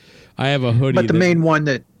 But right. I have a hoodie. But the main one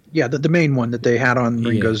that the main one that they had on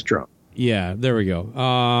Ringo's drum. Yeah, there we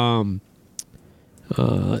go.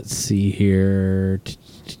 Let's see here.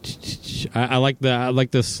 I like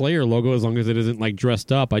the Slayer logo as long as it isn't like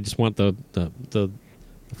dressed up. I just want the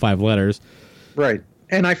 5 letters. Right.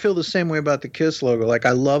 And I feel the same way about the Kiss logo. Like,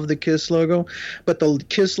 I love the Kiss logo, but the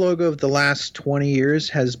Kiss logo of the last 20 years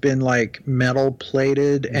has been like metal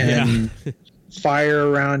plated and fire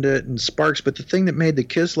around it and sparks. But the thing that made the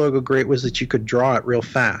Kiss logo great was that you could draw it real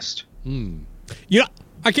fast. Yeah.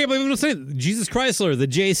 I can't believe I'm saying Jesus Chrysler, the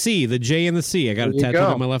JC, the J and the C. I got it tattooed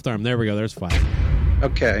on my left arm. There we go. There's 5.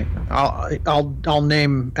 Okay, I'll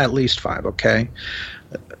name at least 5. Okay,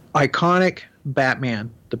 iconic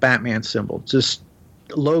Batman, the Batman symbol, just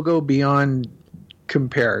logo beyond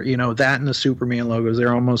compare. That and the Superman logos,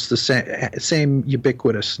 they're almost the same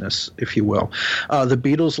ubiquitousness, if you will. The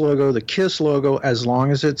Beatles logo, the Kiss logo, as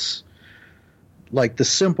long as it's like the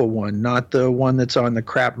simple one, not the one that's on the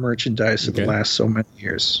crap merchandise of the last so many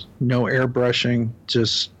years. No airbrushing,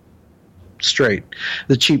 just straight.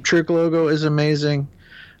 The Cheap Trick logo is amazing.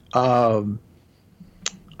 I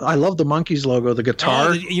love the Monkees logo, the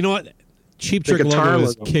guitar. You know what? Cheap Trick logo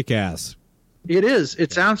is kick-ass. It is.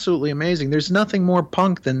 It's absolutely amazing. There's nothing more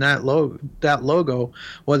punk than that logo,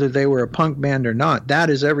 whether they were a punk band or not.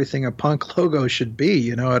 That is everything a punk logo should be.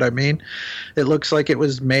 You know what I mean? It looks like it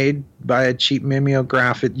was made by a cheap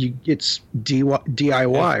mimeograph. It's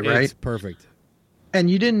DIY, right? It's perfect.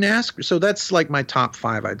 And you didn't ask. So that's like my top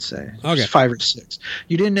 5, I'd say. Okay. 5 or 6.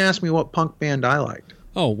 You didn't ask me what punk band I liked.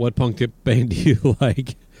 Oh, what punk band do you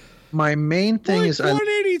like? My main thing is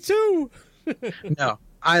 182. No.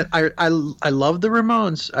 I love the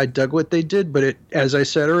Ramones. I dug what they did, but it, as I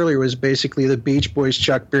said earlier, was basically the Beach Boys,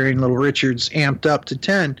 Chuck Berry, and Little Richards amped up to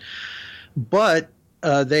 10. But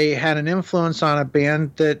they had an influence on a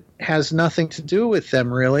band that has nothing to do with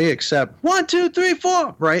them really, except 1, 2, 3,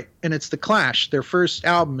 4, right? And it's the Clash. Their first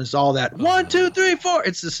album is all that 1, 2, 3, 4.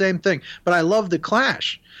 It's the same thing. But I love the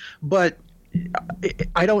Clash. But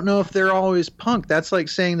I don't know if they're always punk. That's like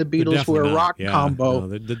saying the Beatles were a rock combo. No,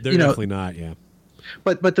 they're definitely not. Yeah.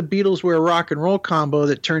 But the Beatles were a rock and roll combo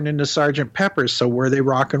that turned into Sgt. Pepper's, so were they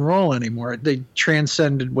rock and roll anymore? They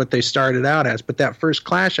transcended what they started out as. But that first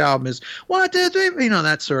Clash album is 1, 2, 3,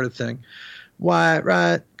 that sort of thing. White,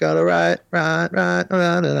 right, gotta right,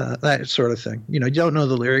 that sort of thing. You don't know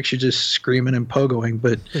the lyrics, you're just screaming and pogoing.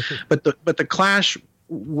 But the Clash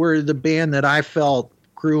were the band that I felt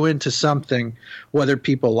grew into something, whether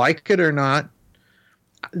people like it or not.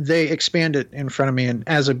 They expand it in front of me. And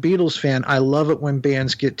as a Beatles fan, I love it when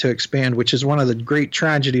bands get to expand, which is one of the great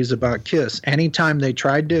tragedies about Kiss. Anytime they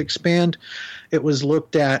tried to expand, it was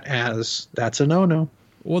looked at as, that's a no-no.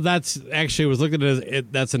 Well, that's actually, it was looked at as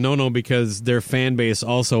that's a no-no because their fan base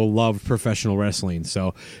also loved professional wrestling.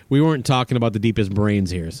 So we weren't talking about the deepest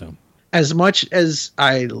brains here. So as much as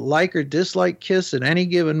I like or dislike Kiss at any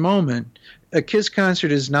given moment, a Kiss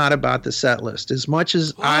concert is not about the set list. As much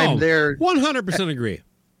as I'm there, 100% agree.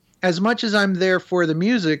 As much as I'm there for the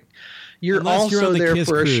music, Unless you're also on the there Kiss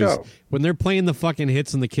for cruise. a show. When they're playing the fucking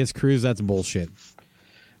hits on the Kiss cruise, that's bullshit.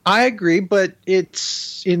 I agree, but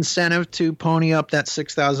it's incentive to pony up that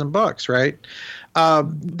 $6,000, right?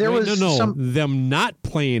 Them not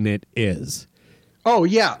playing it is. Oh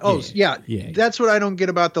yeah, yeah. That's what I don't get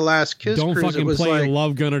about the last Kiss Don't cruise. fucking It was play like,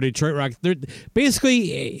 Love Gun or Detroit Rock. They're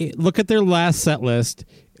basically look at their last set list.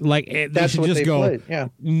 Like they That's should what just they go. played, yeah.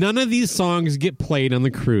 None of these songs get played on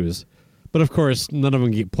the cruise, but of course none of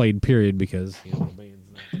them get played. Period, because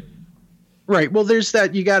right. Well, there's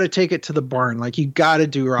that. You got to take it to the barn. Like you got to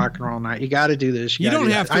do Rock and Roll Night. You got to do this. You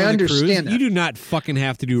don't have to. I on the cruise. understand that. You do not fucking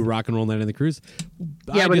have to do Rock and Roll Night on the cruise.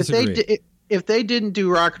 Yeah, I but disagree. if they didn't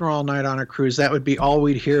do Rock and Roll Night on a cruise, that would be all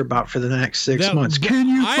we'd hear about for the next 6 months. Can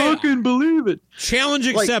you fucking believe it? Challenge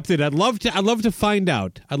accepted. I'd love to find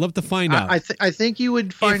out. I think you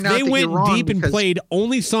would find out if they that went you're wrong deep and played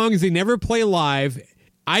only songs they never play live.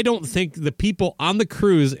 I don't think the people on the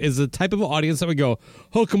cruise is the type of audience that would go,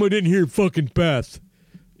 "How come I didn't hear fucking Beth?"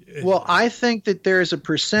 Well, I think that there's a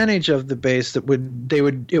percentage of the base that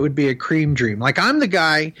it would be a cream dream. Like I'm the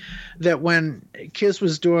guy that when Kiss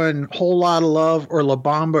was doing Whole Lotta Love or La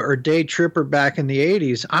Bamba or Day Tripper back in the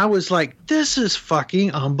 80s, I was like, this is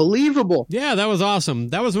fucking unbelievable. Yeah, that was awesome.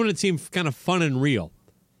 That was when it seemed kind of fun and real.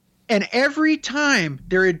 And every time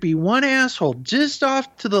there'd be one asshole just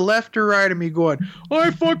off to the left or right of me going,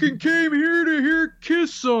 I fucking came here to hear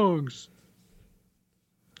Kiss songs.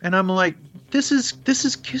 And I'm like, this is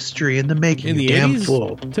history in the making. In the damn 80s,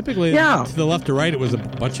 fool. Typically, yeah. To the left or right, it was a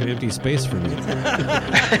bunch of empty space for me.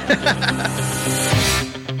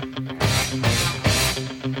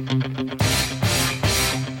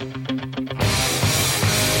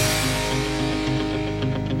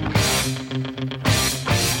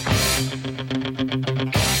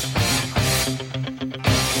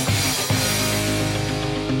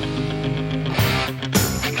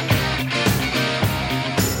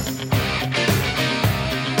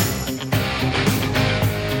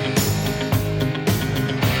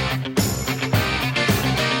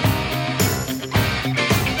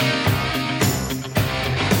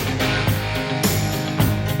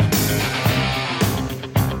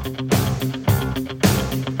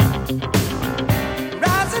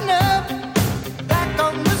 Rising up, back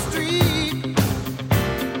on the street.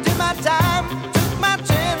 Did my time, took my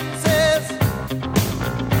chances.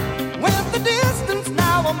 Went the distance,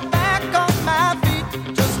 now I'm back on my feet.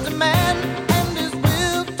 Just a man and his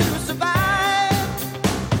will to survive.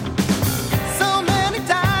 So many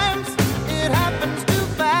times it happens too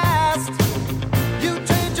fast. You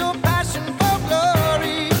trade your passion for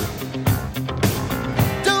glory.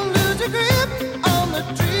 Don't lose your grip on the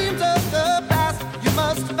dreams of the past. You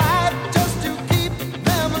must fight just to keep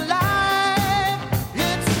them alive.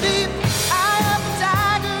 It's the eye of the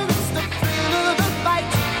tiger, it's the thrill of the fight.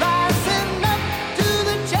 Rising up to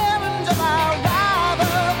the challenge of our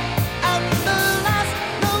rival. And the last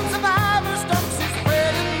known survivor stalks his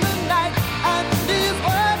spread in the night. And he's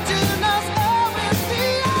watching us all with the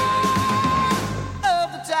eye of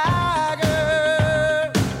the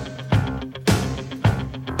tiger.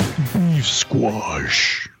 Beef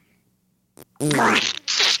squash.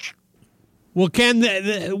 Well, Ken,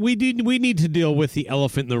 we need to deal with the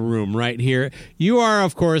elephant in the room right here. You are,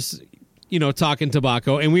 of course, talking to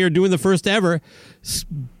Baco, and we are doing the first ever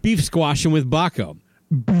beef squashing with Baco.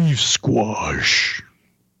 Beef squash.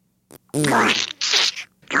 Now,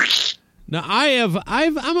 I'm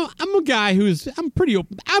a guy I'm pretty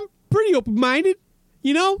open-minded.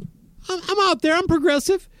 I'm out there. I'm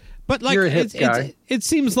progressive, but like You're a hip guy. it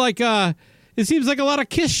seems like a lot of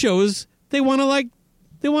Kiss shows they want to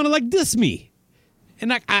diss me,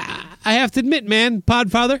 and I have to admit, man,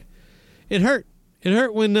 Podfather, it hurt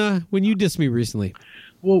when you dissed me recently.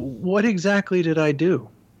 Well, what exactly did I do?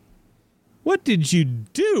 What did you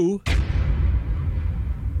do? I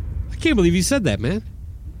can't believe you said that, man.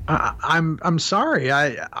 I'm sorry.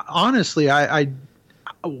 I honestly,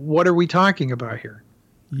 what are we talking about here?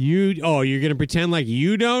 You're gonna pretend like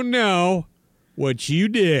you don't know what you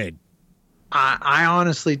did. I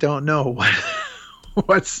honestly don't know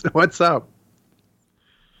what's up.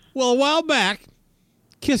 Well, a while back,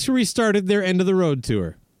 Kiss restarted their End of the Road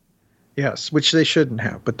tour. Yes, which they shouldn't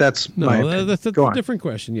have, but that's my opinion. That's Go a on. different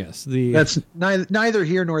question. Yes, That's neither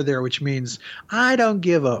here nor there, which means I don't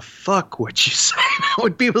give a fuck what you say.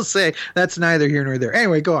 When people say that's neither here nor there.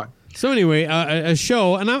 Anyway, go on. So anyway, a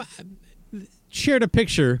show, and I shared a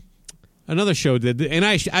picture. Another show did, and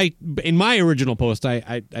I in my original post,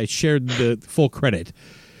 I shared the full credit.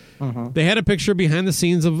 They had a picture behind the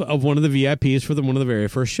scenes of one of the VIPs for one of the very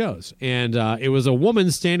first shows. And it was a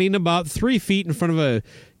woman standing about 3 feet in front of a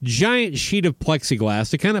giant sheet of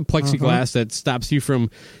plexiglass, the kind of plexiglass that stops you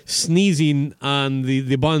from sneezing on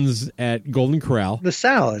the buns at Golden Corral. The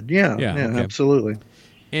salad, yeah, okay. Absolutely.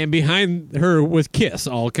 And behind her was Kiss,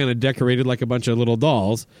 all kind of decorated like a bunch of little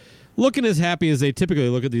dolls, looking as happy as they typically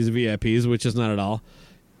look at these VIPs, which is not at all.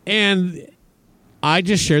 And I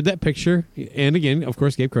just shared that picture, and again, of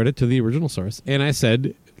course, gave credit to the original source. And I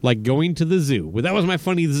said, like going to the zoo. Well, that was my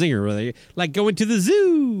funny zinger, really. Like going to the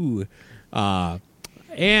zoo.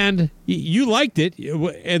 And you liked it.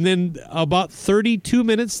 And then about 32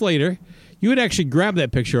 minutes later, you had actually grabbed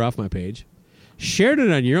that picture off my page, shared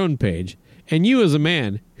it on your own page, and you as a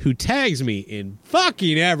man who tags me in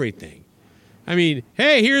fucking everything. I mean,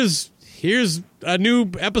 hey, here's a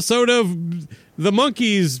new episode of the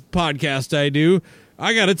Monkees podcast I do.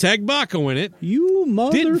 I got to tag Baco in it. You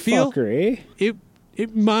motherfucker, eh?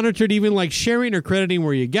 It monitored even like sharing or crediting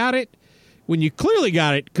where you got it, when you clearly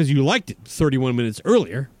got it because you liked it 31 minutes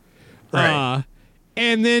earlier. Right.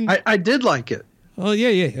 And then I did like it. Oh, yeah,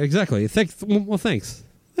 exactly. Thanks,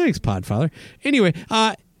 Podfather. Anyway,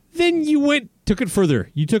 then you took it further.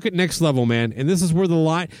 You took it next level, man. And this is where the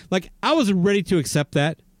line, like, I was ready to accept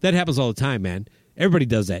that. That happens all the time, man. Everybody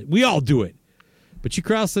does that. We all do it. But you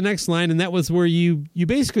crossed the next line, and that was where you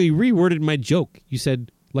basically reworded my joke. You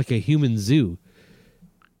said, like a human zoo.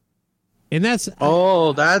 And that's...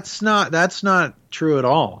 Oh, that's not true at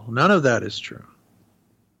all. None of that is true.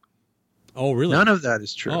 Oh, really? None of that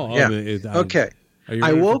is true. Oh, yeah. Okay. Are you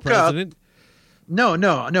I woke up... No.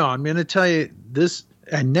 I'm going to tell you this,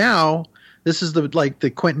 and now this is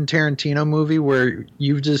the Quentin Tarantino movie where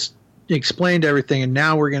you've just explained everything, and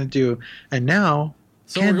now we're going to do... And now...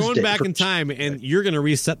 So we're going back in time, and you're going to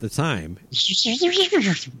reset the time.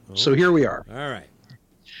 So here we are. All right.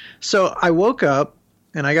 So I woke up,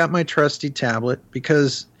 and I got my trusty tablet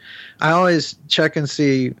because I always check and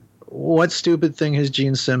see what stupid thing has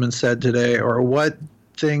Gene Simmons said today, or what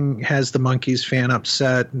thing has the Monkees fan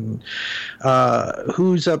upset, and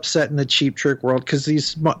who's upset in the Cheap Trick world. Because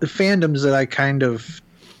these fandoms that I kind of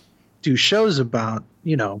do shows about,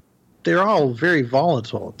 they're all very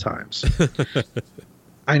volatile at times.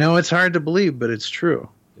 I know it's hard to believe, but it's true.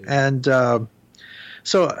 And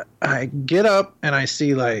so I get up and I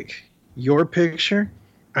see like your picture.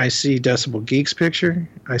 I see Decibel Geek's picture.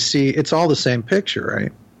 I see it's all the same picture,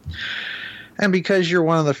 right? And because you're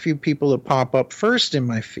one of the few people that pop up first in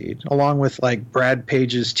my feed, along with like Brad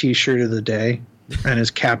Page's T-shirt of the day and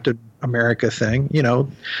his Captain America thing,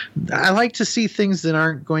 I like to see things that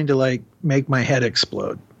aren't going to like make my head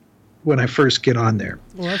explode when I first get on there.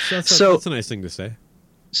 Well, that's a nice thing to say.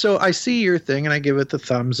 So I see your thing and I give it the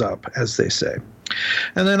thumbs up, as they say.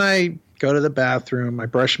 And then I go to the bathroom, I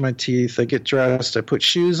brush my teeth, I get dressed, I put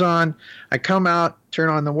shoes on, I come out, turn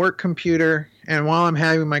on the work computer, and while I'm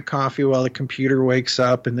having my coffee, while the computer wakes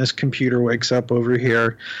up, and this computer wakes up over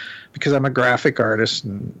here, because I'm a graphic artist,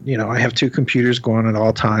 and, I have two computers going at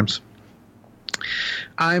all times.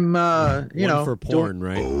 I'm, one for porn,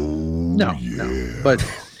 right? No, but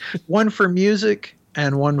one for music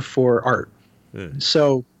and one for art. Yeah.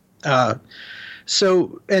 So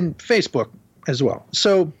and Facebook as well.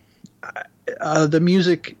 So the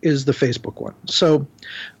music is the Facebook one. So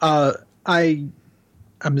I'm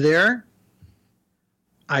there.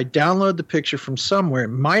 I download the picture from somewhere. It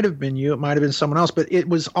might have been you. It might have been someone else. But it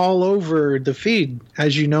was all over the feed.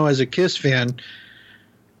 As you know, as a Kiss fan,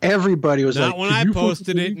 everybody was Not when I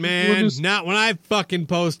posted it, man. Not when I fucking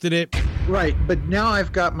posted it. Right. But now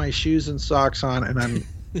I've got my shoes and socks on, and I'm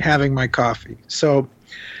having my coffee. So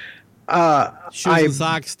Shoes and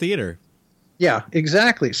Socks Theater. Yeah,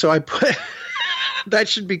 exactly. So I put that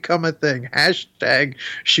should become a thing.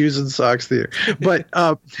 # Shoes and Socks Theater. But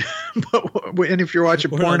and if you're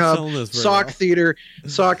watching Pornhub, Sock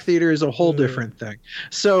Theater is a whole different thing.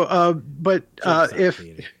 So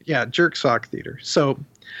Jerk Sock Theater. So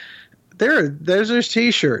there's this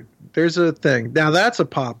T-shirt. There's a thing. Now that's a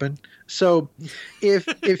poppin'. So if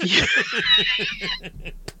you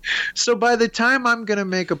so by the time I'm going to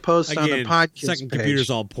make a post on the podcast second page, computer's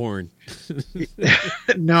all porn.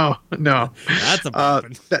 No. That's a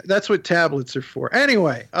poppin'. That's what tablets are for.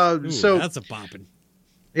 Anyway, that's a poppin'.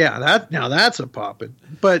 Yeah, that's a poppin'.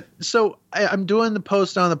 But so I'm doing the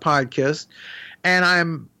post on the podcast, and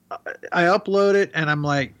I upload it, and I'm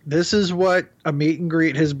like, this is what a meet and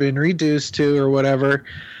greet has been reduced to, or whatever.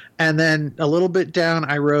 And then a little bit down,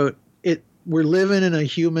 I wrote, we're living in a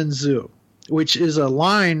human zoo, which is a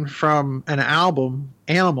line from an album,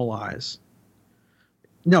 Animalize.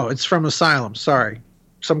 No, it's from Asylum. Sorry.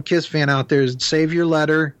 Some Kiss fan out there is save your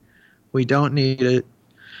letter. We don't need it.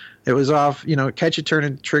 It was off, Catch You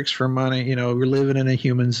Turning Tricks for Money. We're living in a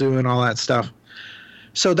human zoo and all that stuff.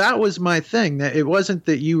 So that was my thing. That it wasn't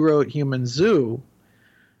that you wrote human zoo.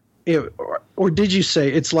 Or did you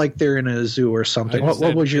say it's like they're in a zoo or something?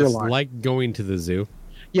 What was your line? Like going to the zoo.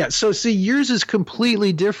 Yeah, so see, yours is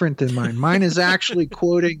completely different than mine. Mine is actually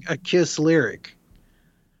quoting a Kiss lyric.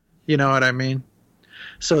 You know what I mean?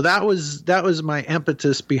 So that was my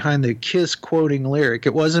impetus behind the Kiss quoting lyric.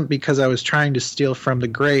 It wasn't because I was trying to steal from the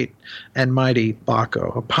great and mighty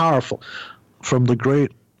Baco, from the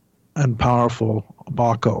great and powerful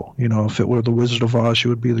Baco. If it were the Wizard of Oz, you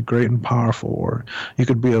would be the great and powerful, or you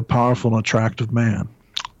could be a powerful and attractive man.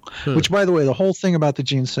 Which, by the way, the whole thing about the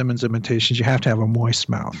Gene Simmons imitations, you have to have a moist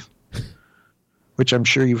mouth, which I'm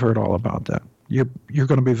sure you've heard all about that. You're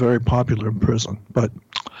going to be very popular in prison, but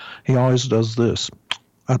he always does this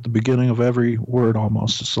at the beginning of every word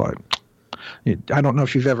almost. It's like, I don't know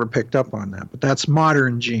if you've ever picked up on that, but that's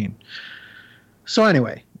modern Gene. So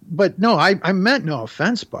anyway, but no, I meant no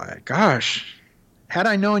offense by it. Gosh, had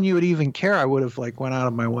I known you would even care, I would have went out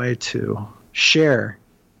of my way to share.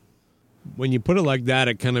 When you put it like that,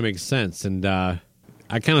 it kind of makes sense, and I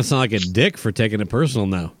kind of sound like a dick for taking it personal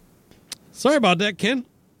now. Sorry about that, Ken.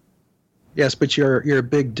 Yes, but you're a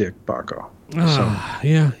big dick, Baco.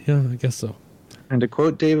 Yeah, I guess so. And to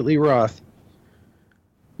quote David Lee Roth,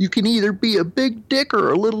 you can either be a big dick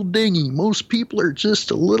or a little dingy. Most people are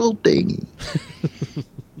just a little dingy.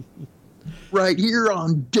 Right here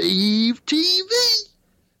on Dave TV.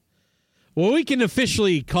 Well, we can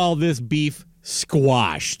officially call this beef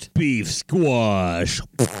squashed. Beef squash.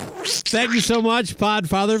 Thank you so much,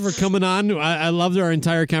 Podfather, for coming on. I loved our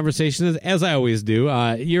entire conversation, as I always do.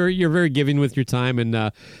 You're very giving with your time,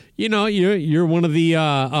 and you're one of the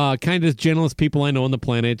kindest, gentlest people I know on the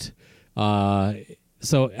planet.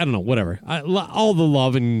 So I don't know, whatever. All the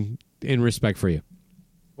love and respect for you.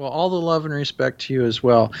 Well, all the love and respect to you as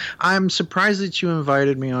well. I'm surprised that you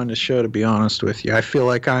invited me on the show, to be honest with you. I feel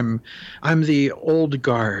like I'm the old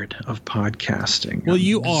guard of podcasting. Well,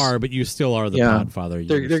 you are, but you still are the Podfather.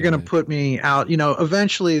 They're going to put me out.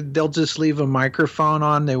 Eventually they'll just leave a microphone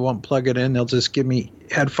on. They won't plug it in. They'll just give me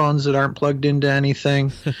headphones that aren't plugged into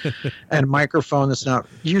anything and a microphone that's not.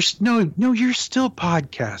 You're still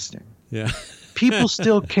podcasting. Yeah. People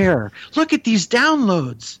still care. Look at these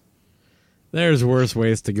downloads. There's worse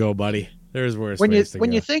ways to go, buddy. There's worse ways to go.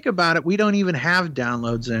 When you think about it, we don't even have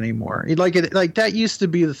downloads anymore. Like that used to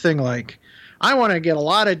be the thing. Like, I want to get a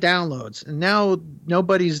lot of downloads, and now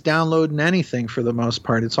nobody's downloading anything for the most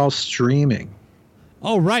part. It's all streaming.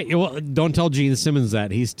 Oh, right. Well, don't tell Gene Simmons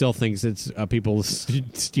that. He still thinks it's people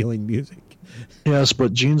stealing music. Yes,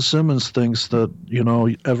 but Gene Simmons thinks that,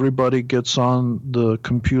 everybody gets on the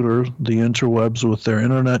computer, the interwebs, with their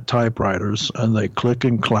internet typewriters, and they click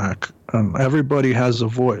and clack, and everybody has a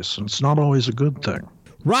voice, and it's not always a good thing.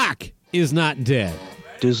 Rock is not dead.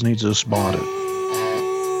 Disney just bought it. You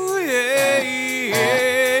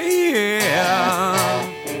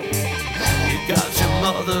got your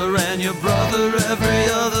mother and your brother, every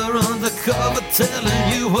other undercover,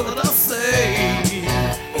 telling you what I say.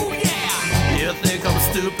 You think I'm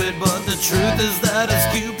stupid, but the truth is that it's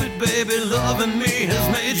Cupid, baby. Loving me has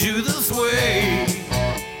made you this way.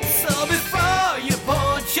 So before you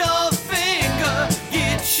point your finger,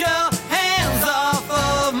 get your hands off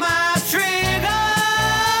of my trigger.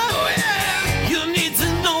 You need to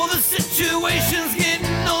know the situation's getting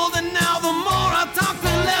older now. The more I talk,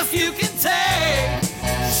 the less you can take.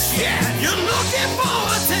 Yeah, you're looking for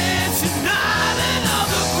attention, not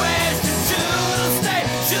another question. Should I stay?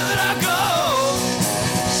 Should I go?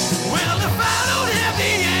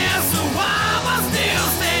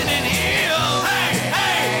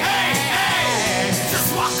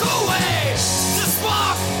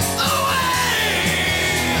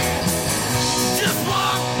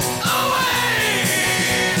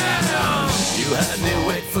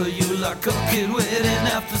 Like a kid waiting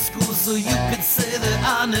after school so you could say that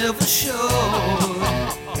I never showed.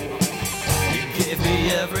 You gave me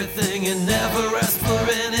everything and never asked for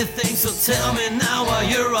anything, so tell me now why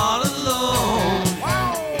you're all alone.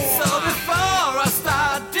 So before I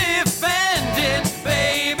start defending,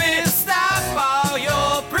 baby, stop all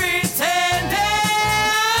your pretending.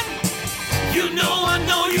 You know I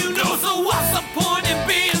know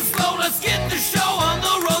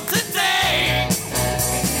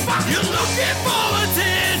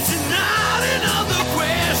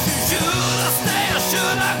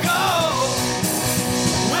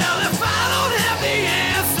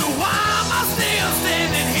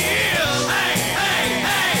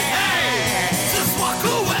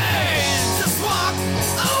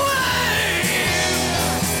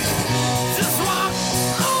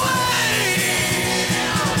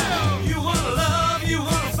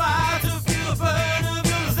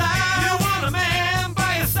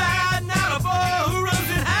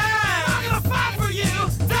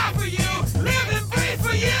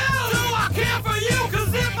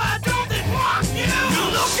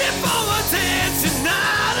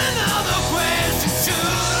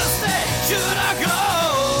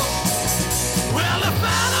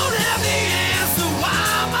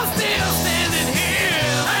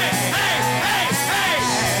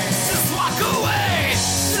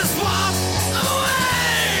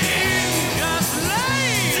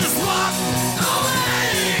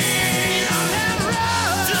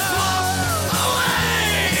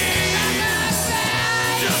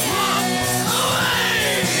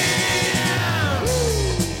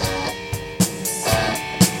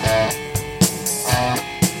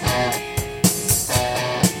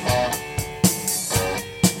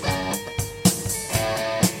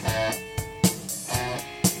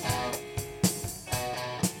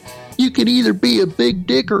can either be a big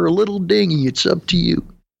dick or a little dingy. It's up to you.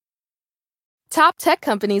 Top tech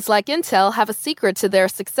companies like Intel have a secret to their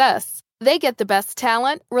success. They get the best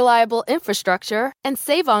talent, reliable infrastructure, and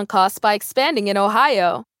save on costs by expanding in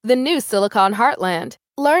Ohio, the new Silicon Heartland.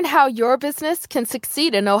 Learn how your business can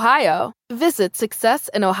succeed in Ohio. Visit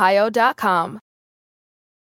successinohio.com.